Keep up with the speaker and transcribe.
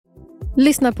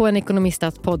Lyssna på en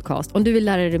ekonomistas podcast om du vill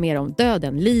lära dig mer om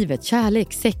döden, livet,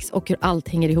 kärlek, sex och hur allt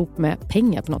hänger ihop med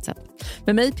pengar på något sätt.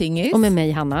 Med mig Pingis. Och med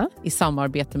mig Hanna. I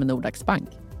samarbete med Nordax Bank.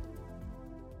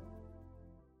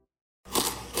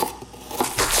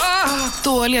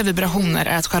 Dåliga vibrationer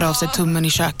är att skära av sig tummen i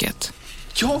köket.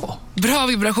 Ja! Bra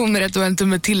vibrationer är att du har en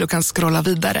tumme till och kan scrolla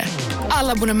vidare.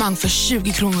 Alla abonnemang för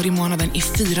 20 kronor i månaden i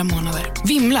 4 månader.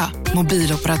 Vimla!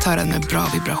 Mobiloperatören med bra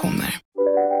vibrationer.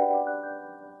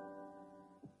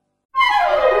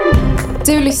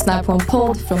 Du lyssnar på en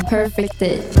podd från Perfect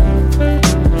Day.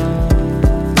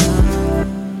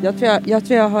 Jag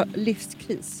tror jag har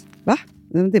livskris. Va?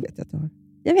 Nej, det vet jag att du har.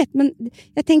 Jag vet, men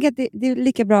jag tänker att det är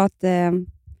lika bra att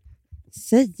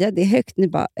säga det högt nu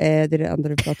bara. Det är det andra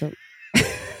du pratar om.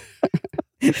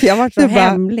 För jag har varit så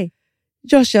hemlig.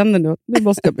 Jag känner nu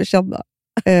måste jag bekänna.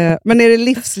 Men är det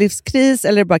livskris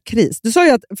eller är det bara kris? Du sa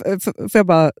ju att, får jag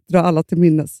bara dra alla till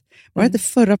minnes. Var det inte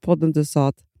förra podden du sa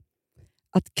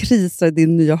att krisa är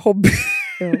din nya hobby?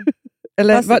 Ja.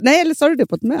 eller sa du det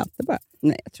på ett möte bara?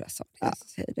 Nej, jag tror jag sa det. Jag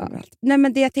säger det överallt. Nej,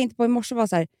 men det jag tänkte på i morse var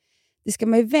så här, det ska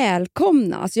man ju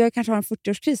välkomna. Alltså jag kanske har en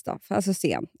 40-årsk då, för alltså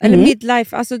sen. Eller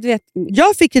midlife, alltså du vet.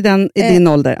 Jag fick ju den i din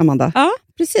ålder, Amanda. Ja,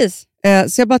 precis.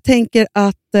 Så jag bara tänker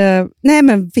att, nej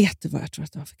men vet du vad jag tror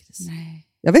att du har för kris? Nej.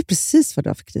 Jag vet precis vad du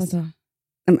har för kris. Vadå?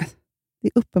 Nej, men, det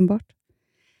är uppenbart.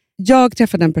 Jag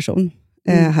träffade en person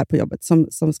här på jobbet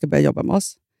som ska börja jobba med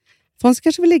oss. För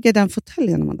kanske vill ligga i den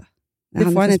fåtöljen, Amanda. Det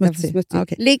får han inte för smutsig.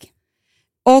 Okay. Ligg.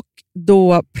 Och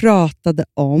då pratade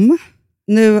om,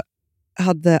 nu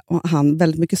hade han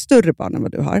väldigt mycket större barn än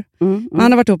vad du har.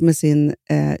 Han har varit ihop med sin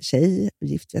tjej,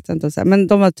 gift vet jag inte, så här, men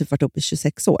de har typ varit ihop i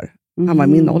 26 år. Han var i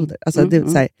min ålder. Alltså, det,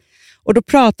 så här, och då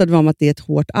pratade vi om att det är ett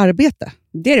hårt arbete.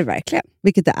 Det är det verkligen.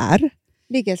 Vilket det är.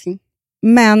 Ligg, älskling.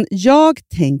 Men jag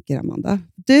tänker, Amanda,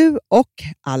 du och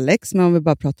Alex, men om vi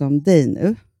bara pratar om dig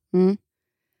nu,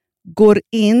 går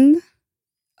in,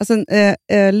 alltså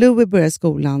Louis börjar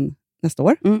skolan nästa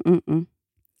år.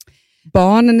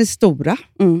 Barnen är stora.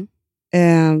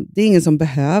 Det är ingen som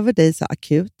behöver dig så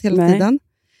akut hela tiden.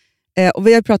 Och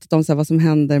vi har pratat om så här, vad som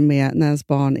händer med när ens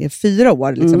barn är 4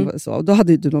 år. Liksom, så. Och då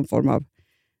hade ju du någon form av,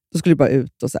 då skulle du bara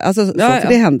ut och så. Alltså, så för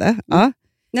det hände. Ja.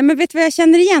 Nej, men vet du vad jag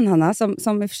känner igen, Hanna? Som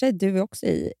i och för sig du också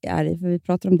är i, för vi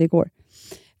pratade om det igår.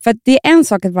 För att det är en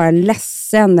sak att vara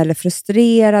ledsen eller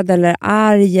frustrerad eller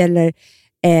arg eller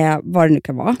vad det nu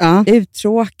kan vara. Ja.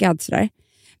 Uttråkad sådär.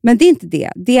 Men det är inte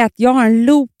det. Det är att jag har en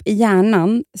loop i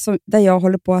hjärnan där jag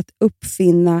håller på att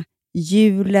uppfinna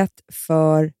hjulet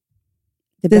för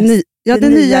det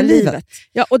nya livet.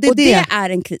 Ja, och det är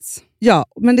en kris. Ja,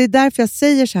 men det är därför jag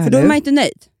säger så här. För då är man inte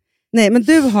nöjd. Nej, men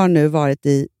du har nu varit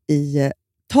i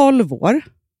 12 år.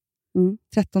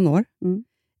 13 år.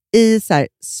 I så här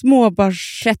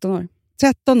småbarns... 13 år.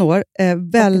 13 år.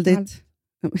 Väldigt...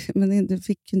 Men du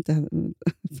fick ju inte...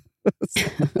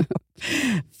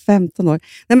 15 år.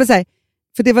 Nej, men så här,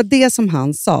 för det var det som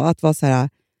han sa. Att vara så här,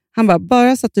 han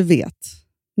bara så att du vet.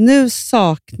 Nu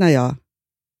saknar jag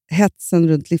hetsen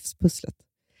runt livspusslet.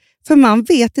 För man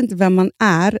vet inte vem man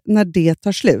är när det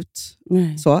tar slut.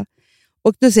 Nej. Så.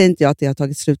 Och då säger inte jag att det har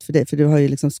tagit slut för dig. För du har ju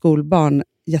liksom skolbarn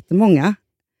jättemånga.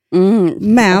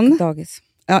 Men... dagis.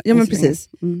 Ja, men precis.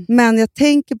 Men jag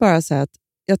tänker bara så här att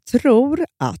jag tror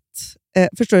att...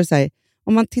 förstår du, så här,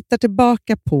 om man tittar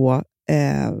tillbaka på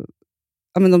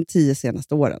de 10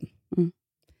 senaste åren.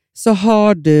 Så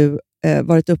har du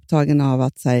varit upptagen av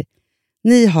att så här,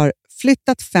 ni har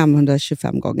flyttat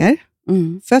 525 gånger.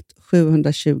 Fött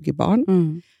 720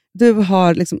 barn. Du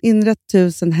har liksom inrett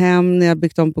 1000 hem. Ni har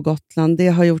byggt om på Gotland. Det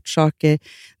har gjort saker.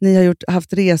 Ni har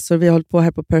haft resor. Vi har hållit på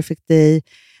här på Perfect Day.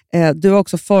 Du har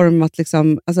också format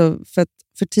liksom, alltså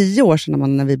för 10 år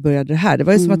sedan när vi började det här. Det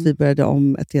var ju som att vi började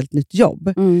om ett helt nytt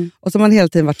jobb. Och så har man hela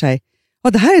tiden varit så här,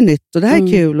 det här är nytt och det här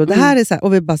är kul och det här är så här,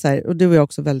 och vi bara så här, och du är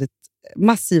också väldigt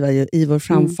massiva i vår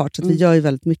framfart så att vi gör ju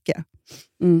väldigt mycket.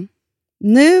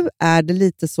 Nu är det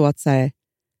lite så att så här,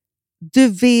 du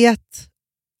vet,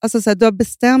 alltså så här, du har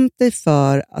bestämt dig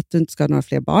för att du inte ska ha några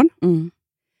fler barn.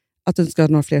 Att du inte ska ha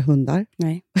några fler hundar.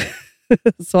 Nej.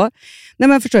 Så. Nej,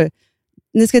 men förstår du?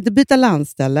 Ni ska inte byta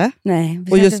landställe. Nej.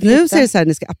 Och just nu så är det så här,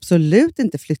 ni ska absolut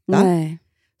inte flytta. Nej.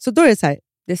 Så då är det så här.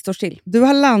 Det står still. Du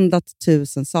har landat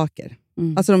 1000 saker.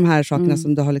 Alltså de här sakerna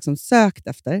som du har liksom sökt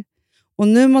efter. Och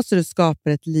nu måste du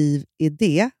skapa ett liv i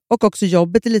det. Och också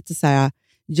jobbet är lite så här,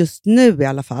 just nu i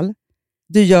alla fall.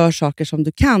 Du gör saker som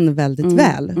du kan väldigt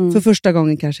väl. För första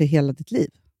gången kanske i hela ditt liv.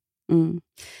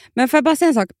 Men får jag bara säga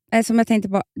en sak som jag tänkte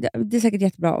på. Det är säkert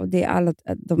jättebra. Och det är alla,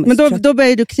 men då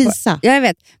börjar du krisa. Ja, jag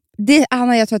vet.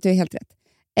 Anna, jag tror att du är helt rätt.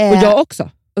 Och jag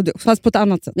också. Och du, fast på ett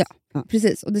annat sätt. Ja,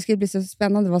 precis. Och det ska bli så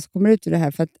spännande vad som kommer ut ur det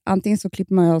här. För att antingen så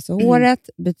klipper man av sig håret,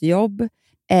 byter jobb,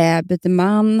 byter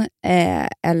man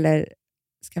eller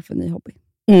skaffar en ny hobby.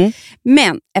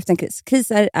 Men efter en kris.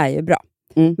 Kriser är ju bra.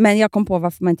 Men jag kom på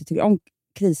varför man inte tycker om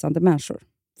krisande människor.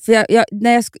 För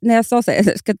när jag sa så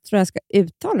här, jag ska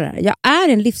uttala det här. Jag är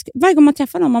en livskris. Varje gång man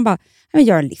träffar någon, man bara, jag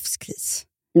är en livskris.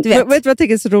 Du vet vad jag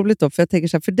tycker är så roligt då? För jag tänker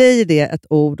så här, för dig är det ett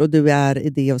ord och du är i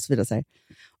det och så vidare. Så här.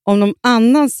 Om någon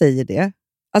annan säger det,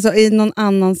 alltså i någon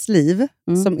annans liv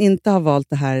som inte har valt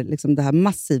det här, liksom det här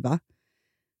massiva,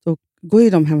 då går ju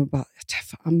de hem och bara, jag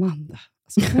träffade Amanda.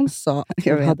 Alltså hon sa att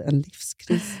jag hade en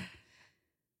livskris.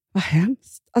 Vad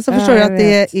hemskt. Alltså förstår du att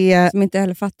det är... Som inte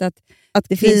heller fattat att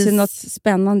det finns ju något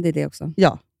spännande i det också.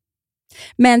 Ja.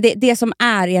 Men det som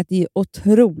är att det är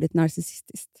otroligt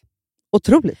narcissistiskt.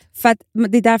 Otroligt. För att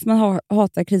det är därför man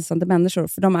hatar krisande människor.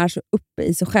 För de är så uppe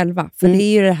i sig själva. För det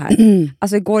är ju det här.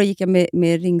 Alltså igår gick jag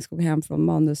med ringskog hem från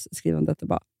manusskrivandet och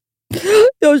bara...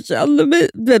 Jag känner mig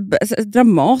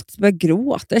dramatiskt, börjar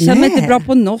gråta. Jag känner mig inte bra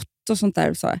på något och sånt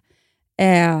där. Så.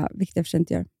 Vilket jag för sig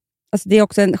inte gör. Alltså det är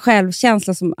också en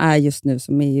självkänsla som är just nu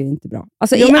som är ju inte bra.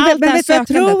 Alltså men vet du jag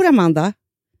tror, Amanda?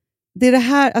 Det är det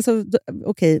här, alltså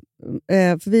okej,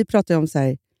 för vi pratar ju om så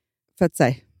här, för att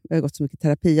säga, jag har gått så mycket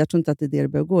terapi, jag tror inte att det är det du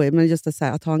behöver gå i, men just det så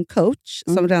här, att ha en coach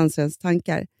som rensar ens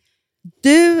tankar.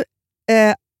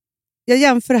 Jag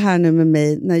jämför det här nu med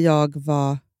mig när jag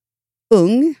var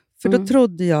ung, för då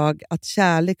trodde jag att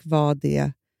kärlek var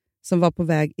det som var på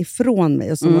väg ifrån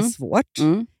mig och som var svårt.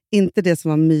 Inte det som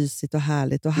var mysigt och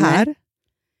härligt och här. Nej.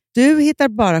 Du hittar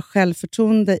bara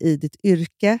självförtroende i ditt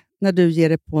yrke när du ger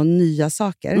dig på nya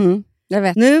saker. Jag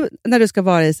vet. Nu när du ska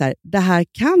vara i så här, det här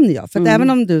kan jag. För att även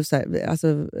om du så här,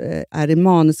 alltså, är i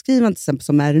manusskrivande till exempel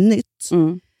som är nytt,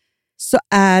 så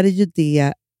är ju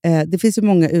det, det finns ju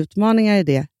många utmaningar i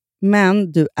det.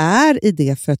 Men du är i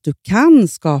det för att du kan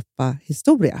skapa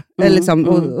historia. Liksom,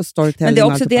 och storytelling. Men det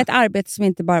är också ett arbete som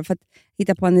inte bara för att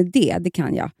hitta på en idé, det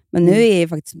kan jag. Men nu är jag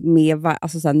faktiskt med,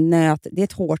 alltså så här, det är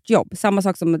ett hårt jobb. Samma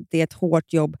sak som det är ett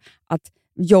hårt jobb att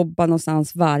jobba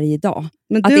någonstans varje dag.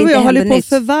 Men du och jag håller på att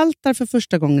förvalta för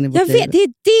första gången i vårt liv. Jag vet, det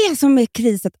är det som är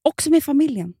kriset. Också med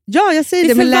familjen. Ja, jag säger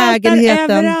det med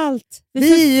lägenheten. Överallt. Vi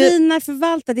förfinar,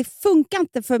 förvaltar. Det funkar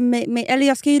inte för mig. Eller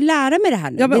jag ska ju lära mig det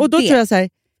här nu. Ja, men, och då tror jag så här,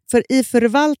 för i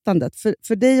förvaltandet,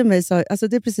 för dig och mig, så, alltså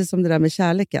det är precis som det där med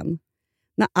kärleken.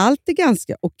 När allt är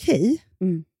ganska okej.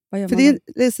 Vad gör för man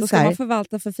det är så då ska man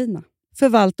förvalta och förfina.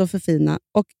 Förvalta och förfina.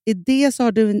 Och i det så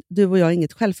har du och jag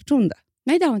inget självförtroende.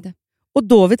 Nej, det har vi inte. Och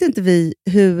då vet inte vi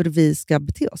hur vi ska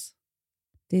bete oss.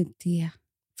 Det är det.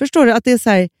 Förstår du att det är så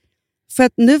här, för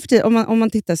att nu för tiden, om man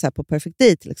tittar så här på Perfect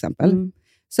Day till exempel,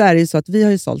 så är det ju så att vi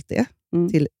har ju sålt det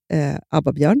till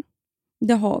Abba Björn.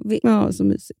 Det har vi. Ja, så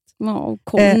mysigt. Ja, och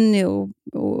Conny och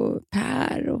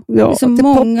Per och ja, det är så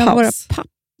många av våra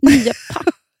nya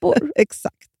pappor.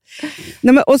 Exakt.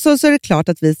 Nej, men, och så är det klart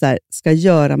att vi så här, ska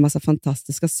göra massa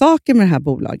fantastiska saker med det här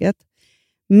bolaget.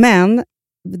 Men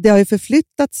det har ju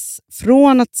förflyttats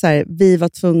från att så här, vi var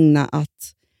tvungna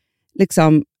att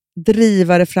liksom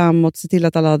driva det framåt, se till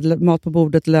att alla hade mat på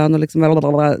bordet, lön och liksom,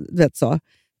 vet så.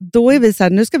 Då är vi så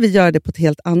här, nu ska vi göra det på ett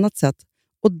helt annat sätt.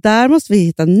 Och där måste vi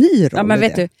hitta en ny roll. Ja, men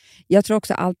vet du, jag tror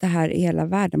också att allt det här i hela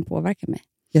världen påverkar mig.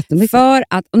 Jättemycket. För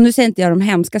att, och nu säger inte jag de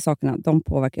hemska sakerna, de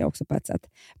påverkar jag också på ett sätt.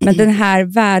 Men den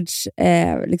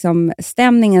här liksom,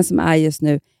 stämningen som är just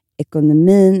nu,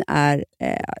 ekonomin är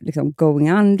liksom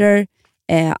going under,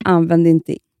 använd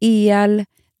inte el,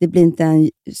 det blir inte en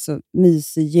så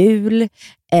mysig jul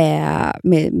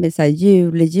med så här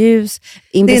juleljus.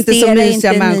 Det är inte så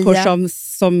mysiga människor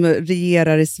som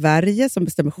regerar i Sverige, som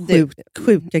bestämmer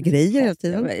sjuka grejer hela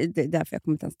tiden. Det är därför jag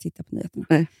kommer inte ens titta på nyheterna.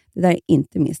 Nej. Det där är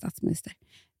inte min statsminister.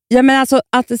 Ja, men alltså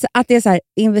att det är så här,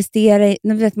 investera i,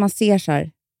 när vet man ser så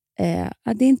här,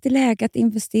 det är inte läge att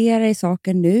investera i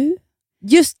saker nu.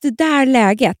 Just det där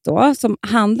läget då, som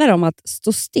handlar om att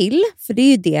stå still, för det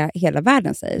är ju det hela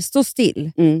världen säger, stå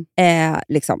still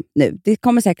liksom nu. Det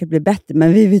kommer säkert bli bättre,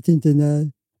 men vi vet inte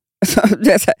när.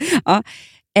 Ja.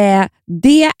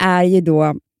 Det är ju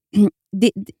då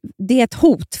det är ett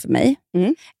hot för mig.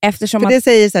 Eftersom för det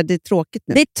säger så här, det är tråkigt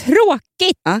nu. Det är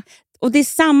tråkigt! Ja. Och det är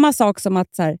samma sak som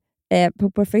att så här,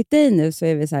 på Perfect Day nu så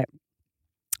är vi så här,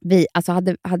 vi alltså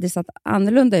hade satt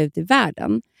annorlunda ut i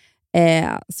världen,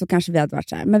 så kanske vi hade varit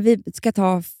så här, men vi ska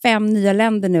ta 5 nya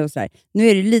länder nu och så här. Nu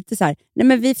är det lite så här, nej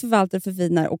men vi förvaltar och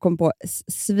förfinar och kommer på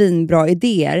svinbra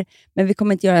idéer, men vi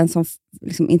kommer inte göra en sån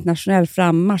liksom, internationell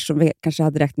frammarsch som vi kanske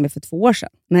hade räknat med för 2 år sedan.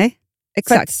 Nej,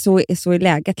 exakt. Så är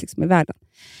läget liksom i världen.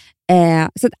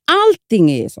 Så att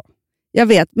allting är ju så. Jag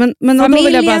vet, men familjen, då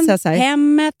vill jag bara säga så här.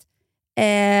 Hemmet,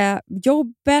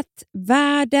 jobbet,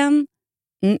 världen.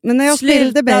 Men när jag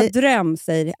skilde mig... dröm,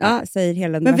 säger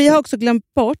hela Men vi har också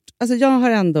glömt bort, alltså jag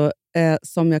har ändå,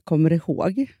 som jag kommer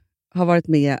ihåg, har varit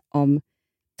med om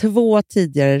 2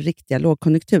 tidigare riktiga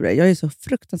lågkonjunkturer. Jag är så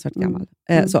fruktansvärt gammal.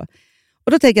 Så.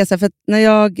 Och då tänker jag så här, för att när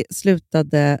jag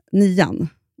slutade 9:an,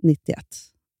 91,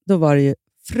 då var det ju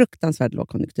fruktansvärt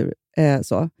lågkonjunktur.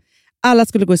 Så. Alla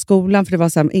skulle gå i skolan för det var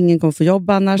så här, ingen kommer få jobb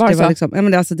annars. Var det var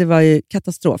liksom, det var ju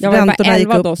katastrof. Jag var bara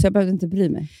 11 då, så jag behövde inte bry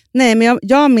mig. Nej, men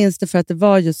jag minns det för att det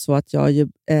var ju så att jag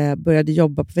började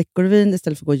jobba på Veckorevyn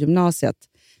istället för att gå i gymnasiet.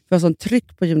 Det var sån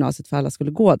tryck på gymnasiet för alla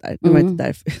skulle gå där. Det var inte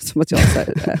därför som att jag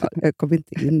kom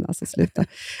inte in, alltså sluta.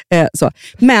 Så.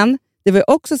 Men det var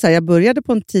också så här, jag började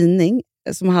på en tidning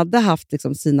som hade haft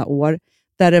liksom sina år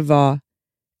där det var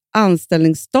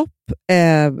anställningsstopp,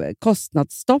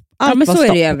 kostnadsstopp. Allt men var så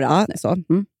stopp. är det överallt. Ja, så.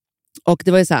 Och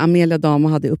det var ju så här, Amelia Damo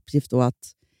hade uppgift då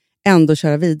att ändå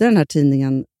köra vidare den här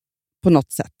tidningen på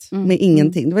något sätt. Med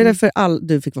ingenting. Det var därför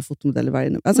du fick vara fotomodell i varje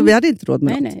nummer. Alltså vi hade inte råd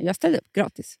med något. Nej, jag ställde upp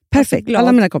gratis. Perfekt,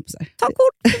 alla mina kompisar. Ta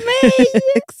kort för mig!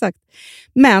 Exakt.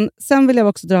 Men sen vill jag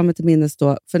också dra mig till minnes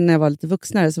då, för när jag var lite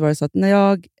vuxnare så var det så att när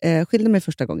jag skilde mig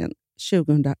första gången,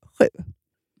 2007.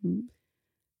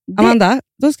 Amanda,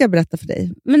 då ska jag berätta för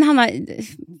dig. Men Hanna,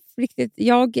 riktigt,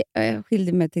 jag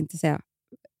skilde mig, tänkte säga,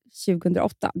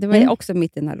 2008. Det var ju också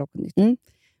mitt i den här lågkonjunkturen.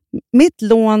 Mitt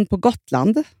lån på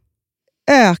Gotland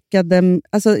ökade,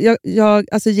 alltså jag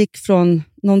gick från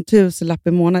någon tusenlapp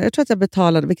i månaden. Jag tror att jag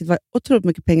betalade, vilket var otroligt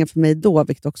mycket pengar för mig då,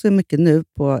 vilket också är mycket nu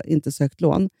på inte sökt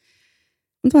lån.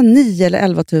 Det var 9 eller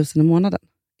 11 000 i månaden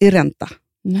i ränta.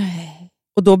 Nej.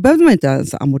 Och då behövde man inte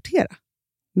ens amortera.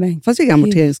 Det fanns ju inga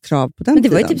amorteringskrav på den tiden. Men det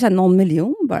var ju typ så här någon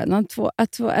miljon bara.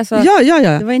 Alltså,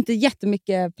 ja. Det var inte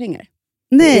jättemycket pengar.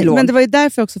 Nej, men det var ju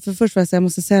därför också, för först var jag så här, jag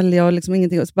måste sälja och liksom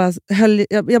ingenting. Och så bara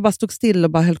jag bara stod still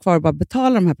och bara höll kvar och bara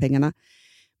betalade de här pengarna.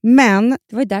 Men...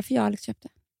 Det var ju därför jag Alex köpte.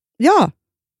 Ja,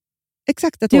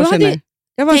 exakt ett år senare. Du hade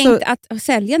jag var tänkt att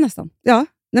sälja nästan. Ja,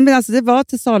 nej, men alltså det var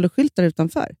till saluskyltar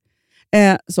utanför.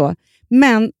 Så.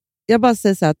 Men jag bara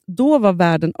säger så här, att då var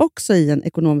världen också i en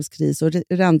ekonomisk kris och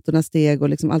räntorna steg och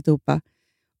liksom alltihopa.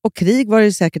 Och krig var det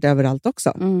ju säkert överallt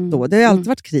också. Då. Det har ju alltid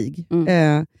varit krig.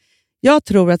 Jag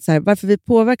tror att så här, varför vi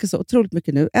påverkas så otroligt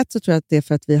mycket nu. Så tror jag att det är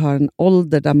för att vi har en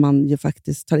ålder där man ju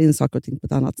faktiskt tar in saker och ting på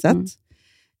ett annat sätt.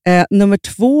 Nummer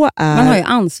 2 är... Man har ju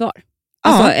ansvar.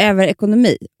 Alltså över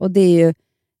ekonomi. Och det är ju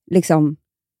liksom...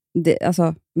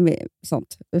 alltså med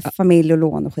sånt. Familj och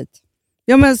lån och skit.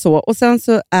 Ja, men så. Och sen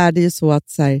så är det ju så att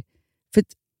så här, för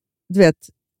du vet,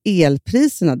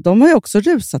 elpriserna, de har ju också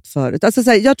rusat förut. Alltså så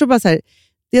här, jag tror bara så här,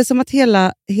 det är som att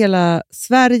hela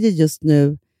Sverige just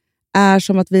nu är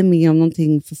som att vi är med om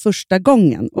någonting för första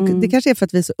gången. Och det kanske är för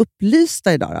att vi är så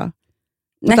upplysta idag då.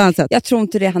 Nej, jag tror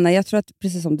inte det, Hanna. Jag tror att,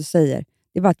 precis som du säger,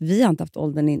 det är bara att vi har inte haft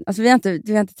åldern in. Alltså vi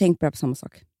har inte tänkt på det på samma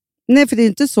sak. Nej, för det är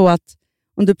inte så att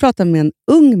om du pratar med en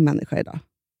ung människa idag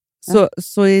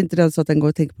så är inte det så att den går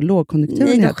och tänker på lågkonjunkturen.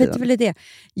 Nej, jag skiter väl i det.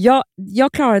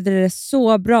 Jag klarade det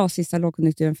så bra sista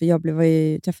lågkonjunkturen för jag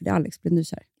träffade Alex, blev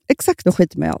nykär. Exakt. Då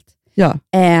skiter man i allt. Ja.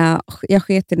 Jag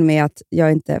sket till med att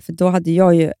jag inte, för då hade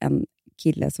jag ju en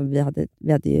kille som vi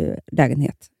hade ju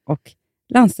lägenhet och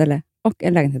landställe och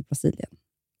en lägenhet i Brasilien.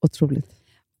 Otroligt.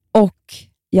 Och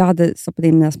jag hade stoppat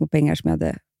in mina små pengar som jag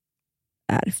hade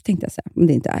ärvt, tänkte jag säga. Men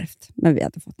det är inte ärvt, men vi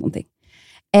hade fått någonting.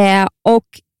 Och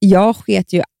jag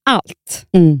sket ju allt.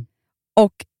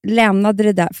 Och lämnade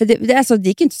det där. För det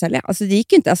gick inte att sälja. Alltså, det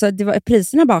gick inte. Alltså,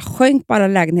 priserna bara sjönk på alla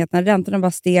lägenheterna. Räntorna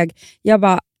bara steg. Jag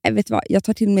bara, vet du vad? Jag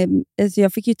tar till mig, alltså,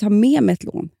 jag fick ju ta med mig ett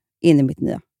lån in i mitt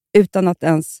nya. Utan att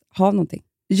ens ha någonting.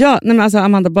 Ja, nej men alltså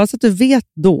Amanda, bara så att du vet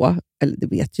då, eller det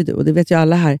vet ju du och det vet ju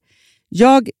alla här.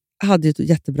 Jag hade ju ett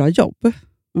jättebra jobb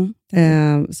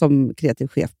som kreativ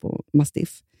chef på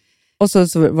Mastiff. Och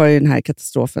så var det den här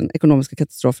ekonomiska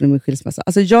katastrofen i min skilsmässa.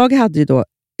 Alltså jag hade ju då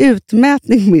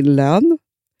utmätning min lön.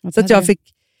 Så att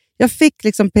jag fick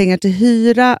liksom pengar till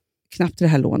hyra, knappt till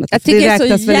det här lånet. Jag tycker det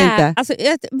räknas väl inte. Alltså,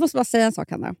 jag måste bara säga en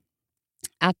sak, Hanna.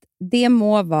 Att det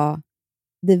må vara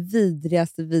det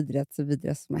vidrigaste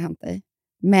som har hänt dig.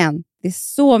 Men det är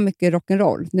så mycket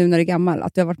rock'n'roll nu när du är gammal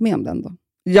att du har varit med om den då.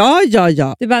 Ja.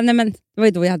 Det var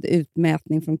ju då jag hade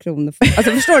utmätning från kronor.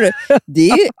 Alltså förstår du? Det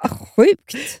är ju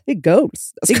sjukt. Det är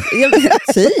goals.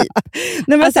 Typ.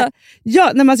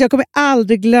 Jag kommer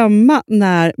aldrig glömma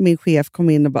när min chef kom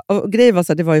in och grejen var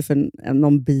så här, det var ju för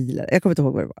någon bil. Jag kommer inte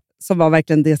ihåg vad det var. Som var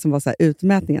verkligen det som var så här,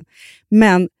 utmätningen.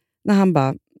 Men när han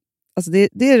bara, alltså det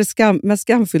är det mest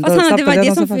skamfyllda. Alltså, det var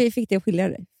det som fick dig att skilja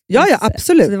dig. Ja,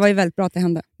 absolut. Så det var ju väldigt bra att det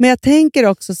hände. Men jag tänker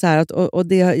också så här, att, och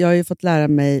det, jag har ju fått lära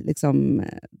mig liksom,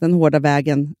 den hårda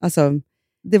vägen. Alltså,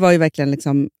 det var ju verkligen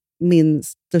liksom, min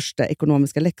största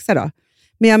ekonomiska läxa då.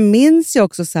 Men jag minns ju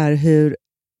också så här hur,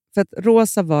 för att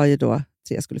Rosa var ju då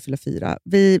 3, skulle fylla 4.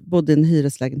 Vi bodde i en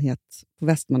hyreslägenhet på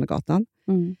Västmannagatan.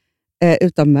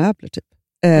 Utan möbler typ.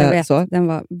 Jag vet, så. Den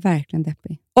var verkligen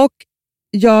deppig. Och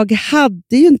jag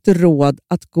hade ju inte råd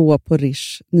att gå på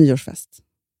Rish nyårsfest.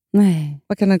 Nej.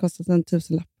 Vad kan det ha kostat?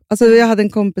 1000-lapp? Alltså jag hade en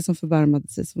kompis som förbarmade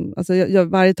sig. Alltså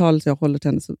varje tal jag håller till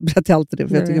henne så berättar jag alltid det,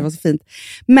 för jag tycker det var så fint.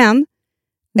 Men...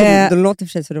 Det låter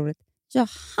för sig så roligt. Jag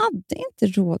hade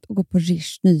inte råd att gå på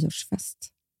Rish nyårsfest.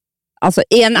 Alltså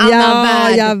i en annan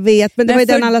värld. Ja, jag vet. Men det var ju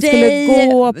den alla skulle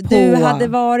gå på. Du hade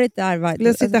varit där. Skulle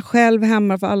jag sitta själv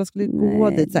hemma för alla skulle gå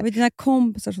dit. Det var dina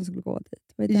kompisar som skulle gå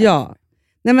dit. Ja.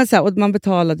 Nej, men så här, och man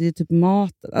betalade ju typ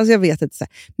maten. Alltså jag vet inte. Så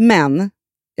här. Men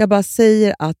jag bara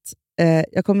säger att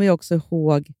jag kommer ju också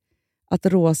ihåg att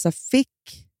Rosa fick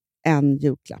en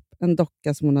julklapp. En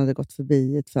docka som hon hade gått förbi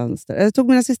i ett fönster. Jag tog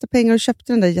mina sista pengar och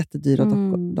köpte den där jättedyra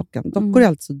dockan. Dockor är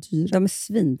alltid så dyra. De är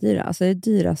svindyra. Alltså det är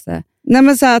dyraste. Nej,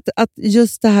 men så att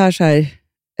just det här så här...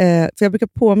 för jag brukar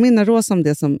påminna Rosa om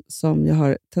det som jag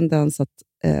har tendens att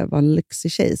vara en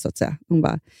lyxig tjej, så att säga. Hon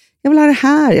bara, jag vill ha det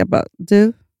här. Jag bara,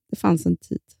 det fanns en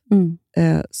tid.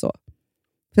 Så.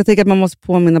 För jag tänker att man måste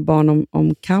påminna barn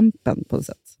om kampen på något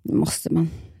sätt. Det måste man.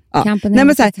 Ja. Nej,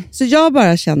 men så jag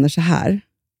bara känner så här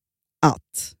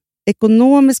att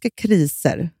ekonomiska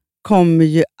kriser kommer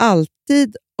ju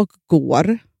alltid och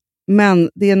går, men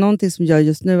det är någonting som gör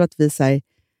just nu att vi säger,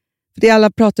 för det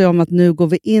alla pratar ju om att nu går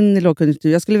vi in i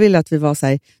lågkonjunktur. Jag skulle vilja att vi var så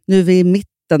här, nu är vi i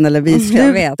mitten eller vi är i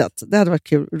slutet. Det hade varit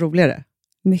kul, roligare.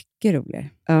 Mycket roligare.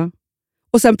 Ja.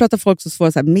 Och sen pratar folk så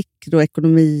svåra så här,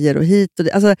 mikroekonomier och hit och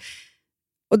det. Alltså,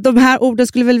 och de här orden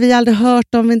skulle väl vi aldrig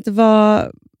hört om vi inte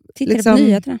var på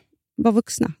nyheterna. Var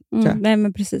vuxna. Tror jag. Nej,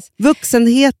 men precis.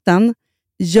 Vuxenheten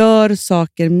gör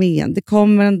saker med en. Det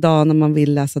kommer en dag när man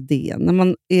vill läsa det. När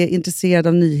man är intresserad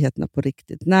av nyheterna på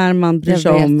riktigt. När man bryr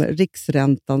sig om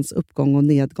riksräntans uppgång och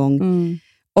nedgång.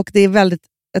 Och det är väldigt,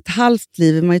 ett halvt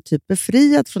liv är man ju typ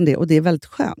befriad från det. Och det är väldigt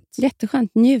skönt.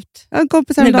 Jätteskönt, njut. Jag har en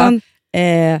kompis häromdagen.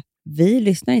 Vi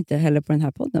lyssnar inte heller på den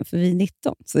här podden för vi är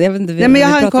 19. Så jag vet inte, Nej, men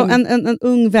jag har en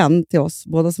ung vän till oss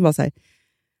båda som bara säger,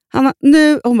 Hanna,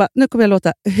 nu kommer jag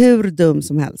låta hur dum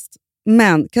som helst.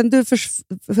 Men kan du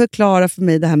förklara för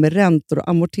mig det här med räntor och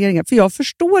amorteringar? För jag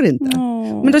förstår inte.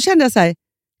 Men då kände jag så här,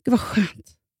 det var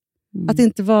skönt. Att det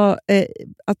inte var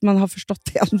att man har förstått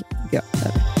det än. Ja.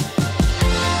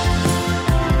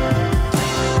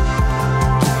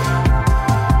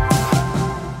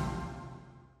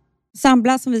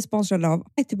 Sambla som vi sponsrade av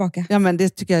är tillbaka. Ja, men det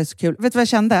tycker jag är så kul. Vet du vad jag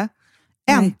kände?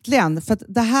 Äntligen! För att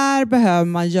det här behöver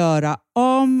man göra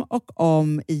om och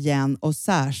om igen och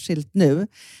särskilt nu.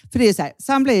 För det är så här,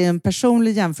 Sambla är en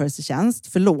personlig jämförelsetjänst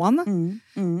för lån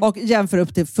och jämför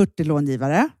upp till 40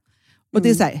 långivare. Och det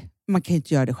är så här, man kan ju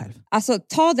inte göra det själv. Alltså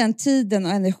ta den tiden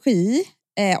och energi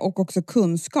och också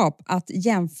kunskap att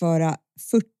jämföra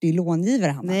 40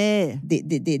 långivare, Hanna. Nej.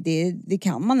 Det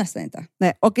kan man nästan inte.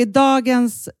 Nej, och i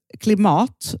dagens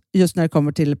klimat, just när det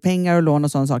kommer till pengar och lån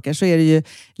och sådana saker, så är det ju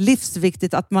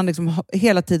livsviktigt att man liksom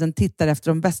hela tiden tittar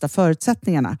efter de bästa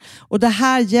förutsättningarna. Och det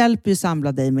här hjälper ju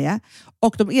Sambla dig med.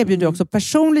 Och de erbjuder också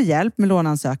personlig hjälp med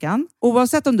låneansökan.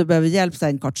 Oavsett om du behöver hjälp så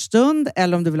en kort stund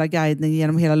eller om du vill ha guidning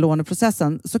genom hela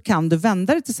låneprocessen, så kan du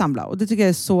vända dig till Sambla. Och det tycker jag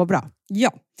är så bra.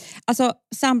 Ja, alltså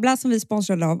Sambla som vi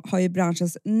sponsrar av har ju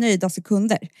branschens nöjdaste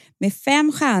kunder med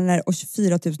 5 stjärnor och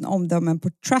 24 000 omdömen på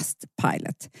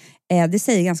Trustpilot. Det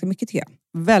säger ganska mycket, tycker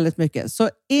jag. Väldigt mycket. Så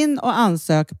in och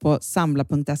ansök på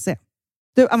sambla.se.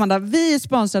 Du Amanda, vi är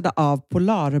sponsrade av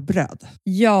Polarbröd.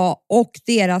 Ja, och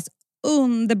deras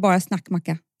underbara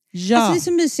snackmacka. Ja. Alltså det är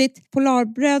så mysigt.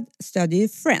 Polarbröd stödjer ju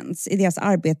Friends i deras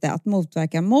arbete att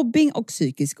motverka mobbing och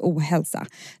psykisk ohälsa.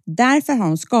 Därför har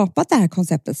de skapat det här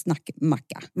konceptet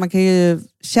snackmacka. Man kan ju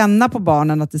känna på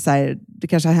barnen att det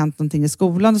kanske har hänt någonting i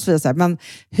skolan och så vidare. Men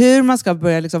hur man ska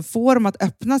börja liksom få dem att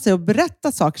öppna sig och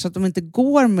berätta saker så att de inte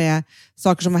går med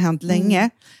saker som har hänt länge.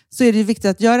 Så är det ju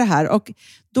viktigt att göra det här. Och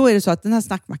då är det så att den här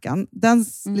snackmackan, den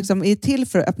liksom är till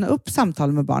för att öppna upp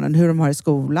samtal med barnen. Hur de har i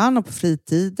skolan och på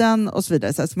fritiden och så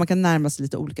vidare. Så man kan närma sig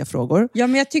lite olika frågor. Ja,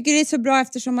 men jag tycker det är så bra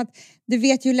eftersom att du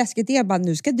vet ju hur läskigt det är. Bara,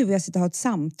 nu ska du och jag sitta och ha ett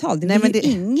samtal. Det vill ju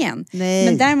ingen. Nej.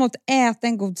 Men däremot äta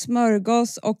en god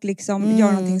smörgås och liksom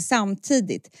göra någonting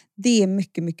samtidigt. Det är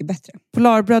mycket, mycket bättre.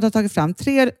 Polarbröd har tagit fram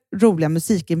 3 roliga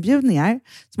musikinbjudningar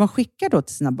som man skickar då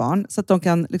till sina barn. Så att de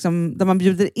kan, liksom, där man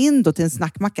bjuder in då till en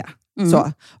snackmacka.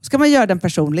 Så ska man göra den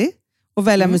personlig och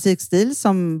välja musikstil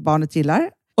som barnet gillar.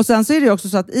 Och sen så är det också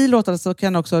så att i låtarna så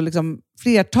kan också liksom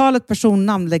flertalet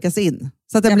personnamn läggas in.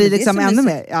 Så att det blir liksom ännu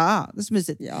mer. Ja, det är så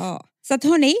mysigt. Ja. Så att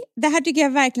hörni, det här tycker jag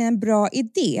är verkligen en bra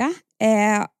idé.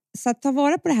 Så att ta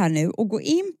vara på det här nu och gå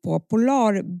in på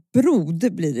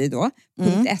polarbrod blir det då,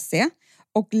 .se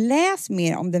och läs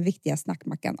mer om den viktiga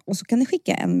snackmackan. Och så kan ni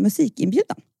skicka en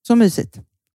musikinbjudan. Så mysigt.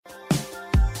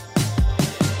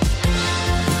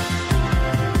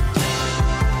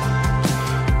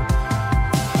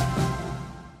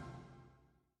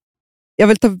 Jag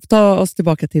vill ta oss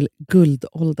tillbaka till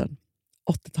guldåldern,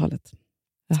 80-talet.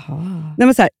 Jaha. Nej,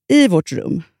 men så här, i vårt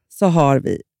rum så har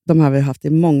vi, de har vi haft i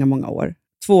många, många år,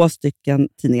 2 stycken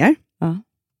tidningar. Ja.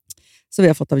 Så vi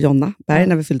har fått av Jonna Berg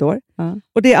när vi fyllde år. Ja.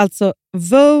 Och det är alltså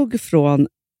Vogue från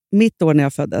mitt år när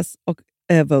jag föddes och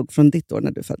Vogue från ditt år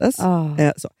när du föddes.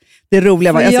 Så. Det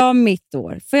roliga var... Får jag mitt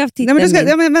år? Får jag titta?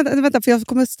 Nej, men vänta, för jag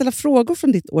kommer att ställa frågor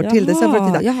från ditt år till dig.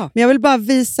 Men jag vill bara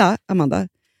visa, Amanda,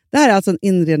 det här är alltså en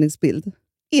inredningsbild.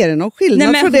 Är det någon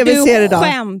skillnad från det vi ser idag? Du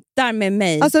skämtar med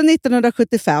mig. Alltså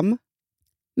 1975.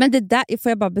 Men det där får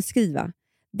jag bara beskriva.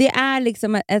 Det är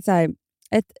liksom ett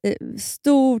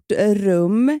stort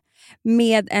rum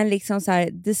med en liksom så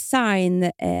här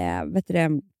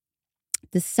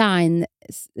design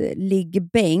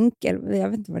liggbänk, eller jag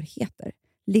vet inte vad det heter.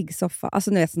 Liggsoffa.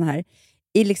 Alltså nu är sån här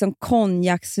i liksom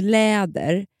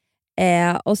konjaksläder.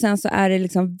 Och sen så är det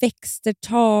liksom växter,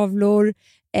 tavlor,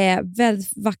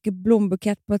 väldigt vacker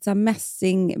blombukett på ett så här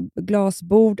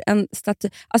mässingglasbord, en staty.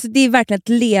 Alltså det är verkligen ett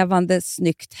levande,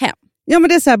 snyggt hem. Ja, men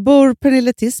det är så här, bor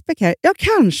Pernilla Tisbeck här? Ja,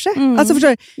 kanske. Alltså förstår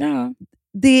du? Ja.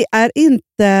 Det är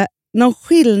inte någon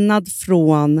skillnad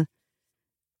från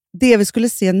det vi skulle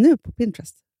se nu på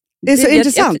Pinterest. Det är så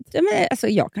intressant.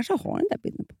 Jag kanske har den där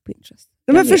bilden på Pinterest.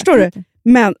 Men förstår du?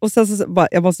 Men, och sen så bara,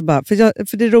 jag måste bara,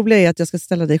 för det roliga är att jag ska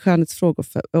ställa dig skönhetsfrågor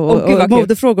och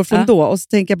modefrågor från då. Och så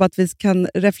tänker jag bara att vi kan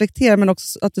reflektera, men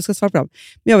också att du ska svara på dem.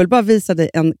 Men jag vill bara visa dig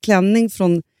en klänning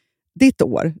från ditt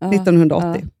år,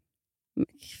 1980.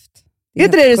 Är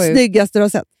inte det snyggaste du har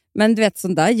sett? Men du vet,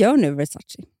 sånt där gör nu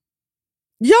Versace.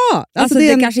 Ja! Alltså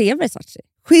det kanske är Versace.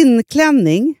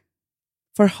 Skinnklänning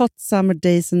for hot summer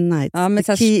days and nights. Ja, men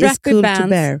the key is cool to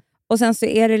bear. Och sen så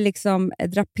är det liksom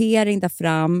drapering där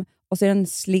fram. Och så är det en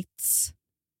slits.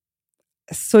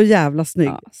 Så jävla snygg.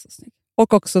 Ja, så snygg.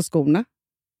 Och också skorna.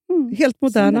 Helt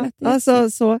moderna.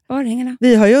 Alltså, så.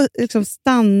 Vi har ju liksom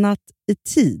stannat i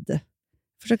tid.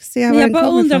 Försök se här. Men jag bara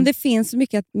undrar om det finns så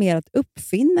mycket mer att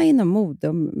uppfinna inom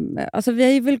mode. Alltså vi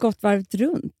har ju väl gått varvet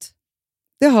runt.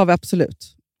 Det har vi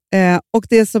absolut. Och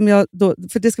det som jag då,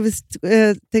 för det ska vi,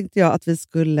 tänkte jag att vi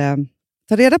skulle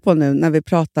ta reda på nu när vi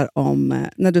pratar om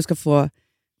när du ska få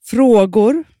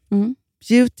frågor,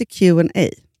 Beauty Q&A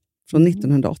från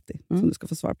 1980 som du ska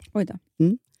få svara på. Oj då.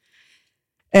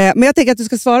 Men jag tänker att du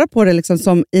ska svara på det liksom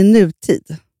som i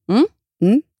nutid.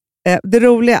 Det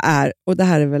roliga är, och det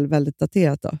här är väl väldigt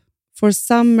daterat då, for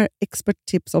summer expert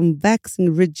tips on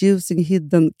waxing reducing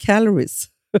hidden calories.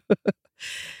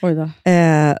 Oj då.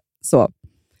 Så.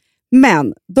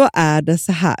 Men då är det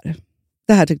så här.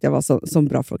 Det här tyckte jag var så en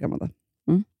bra fråga, Amanda.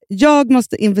 Jag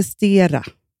måste investera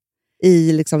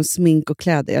i liksom smink och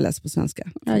kläder. Jag läser på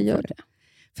svenska. Jag gör det.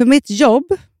 För mitt jobb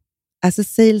as a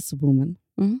saleswoman,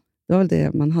 det var väl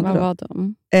det man hade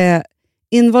då.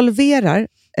 Involverar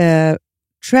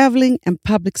traveling and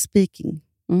public speaking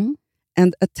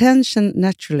and attention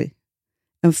naturally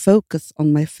and focus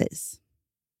on my face.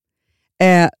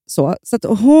 Så att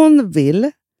hon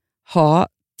vill ha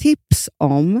tips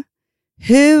om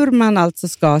hur man alltså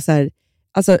ska så här,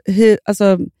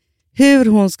 hur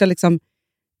hon ska liksom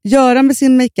göra med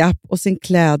sin makeup och sin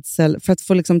klädsel för att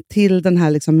få liksom till den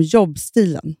här liksom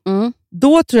jobbstilen.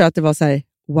 Då tror jag att det var så här,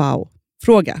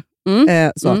 wow-fråga.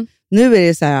 Nu är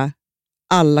det så här,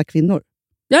 alla kvinnor.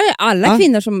 Ja, alla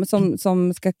kvinnor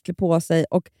som ska klä på sig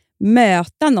och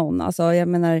möta någon. Alltså, jag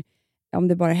menar, om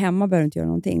det bara är hemma behöver du inte göra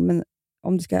någonting. Men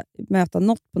om du ska möta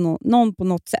någon på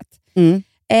något sätt.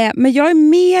 Men jag är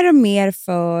mer och mer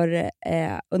för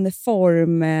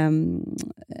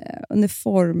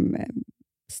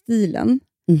uniformstilen.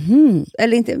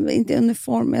 Eller inte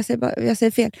uniform, jag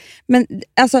säger fel. Men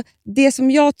alltså, det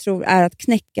som jag tror är att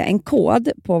knäcka en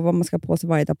kod på vad man ska på sig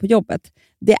varje dag på jobbet,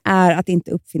 det är att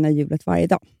inte uppfinna hjulet varje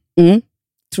dag.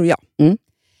 Tror jag.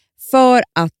 För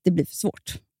att det blir för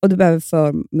svårt. Och du behöver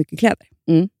för mycket kläder.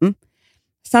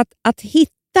 Så att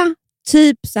hitta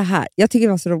typ så här. Jag tycker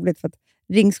det var så roligt för att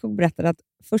Ringskog berättade att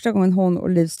första gången hon och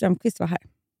Liv Strömquist var här.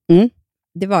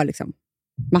 Det var liksom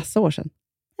massa år sedan.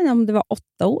 Om det var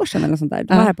 8 år sedan eller sånt där.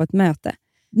 De var här på ett möte.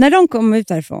 När de kom ut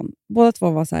därifrån, båda två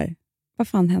var så här, vad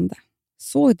fan hände?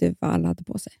 Såg du vad alla hade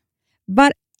på sig?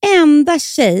 Varenda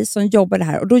tjej som jobbade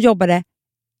här, och då jobbade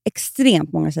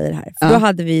extremt många tjejer här. För då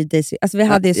hade vi Daisy, alltså vi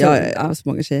hade så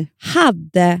många tjejer.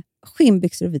 Hade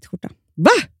skinnbyxor och vit skjorta.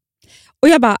 Va? Och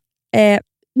jag bara,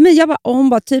 hon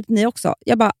bara, typ ni också.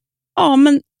 Jag bara, Ja,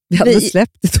 men Vi hade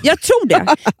släppt det. Jag tror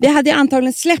det. Vi hade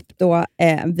antagligen släppt då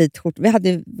en vit skjorta. Vi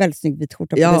hade väldigt snygg vit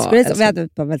skjorta på Disgrace och vi hade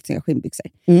ett par väldigt snygga skinnbyxor.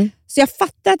 Så jag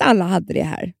fattar att alla hade det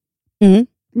här.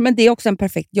 Men det är också en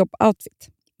perfekt jobboutfit.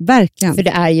 Verkligen. För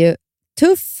det är ju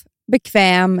tuff,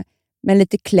 bekväm, men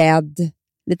lite klädd,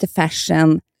 lite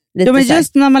fashion. Lite men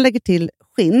just när man lägger till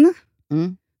skinn,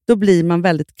 då blir man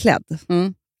väldigt klädd.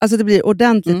 Alltså det blir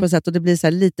ordentligt på sätt och det blir så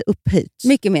här lite upphöjt.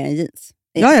 Mycket mer än jeans.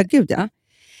 Ja, gud ja.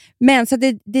 Men så det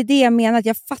är det jag menar, att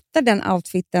jag fattar den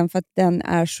outfiten för att den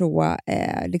är så,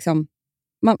 liksom,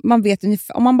 man vet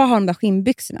ungefär, om man bara har de där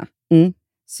skinnbyxorna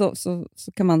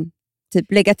så kan man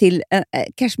typ lägga till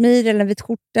kashmir eller en vit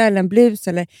skjorta eller en blus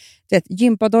eller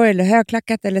gympador eller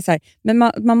högklackat eller så här. Men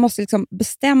man måste liksom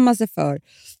bestämma sig för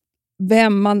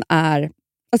vem man är.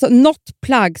 Alltså något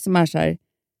plagg som är så här,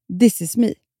 this is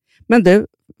me. Men du,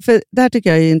 för det här tycker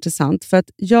jag är intressant för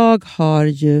att jag har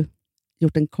ju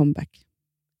gjort en comeback.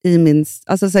 I min,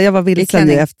 alltså så jag var vilsen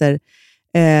nu efter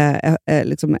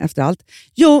liksom efter allt.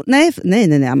 Jo, nej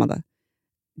Amanda.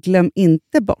 Glöm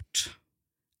inte bort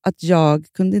att jag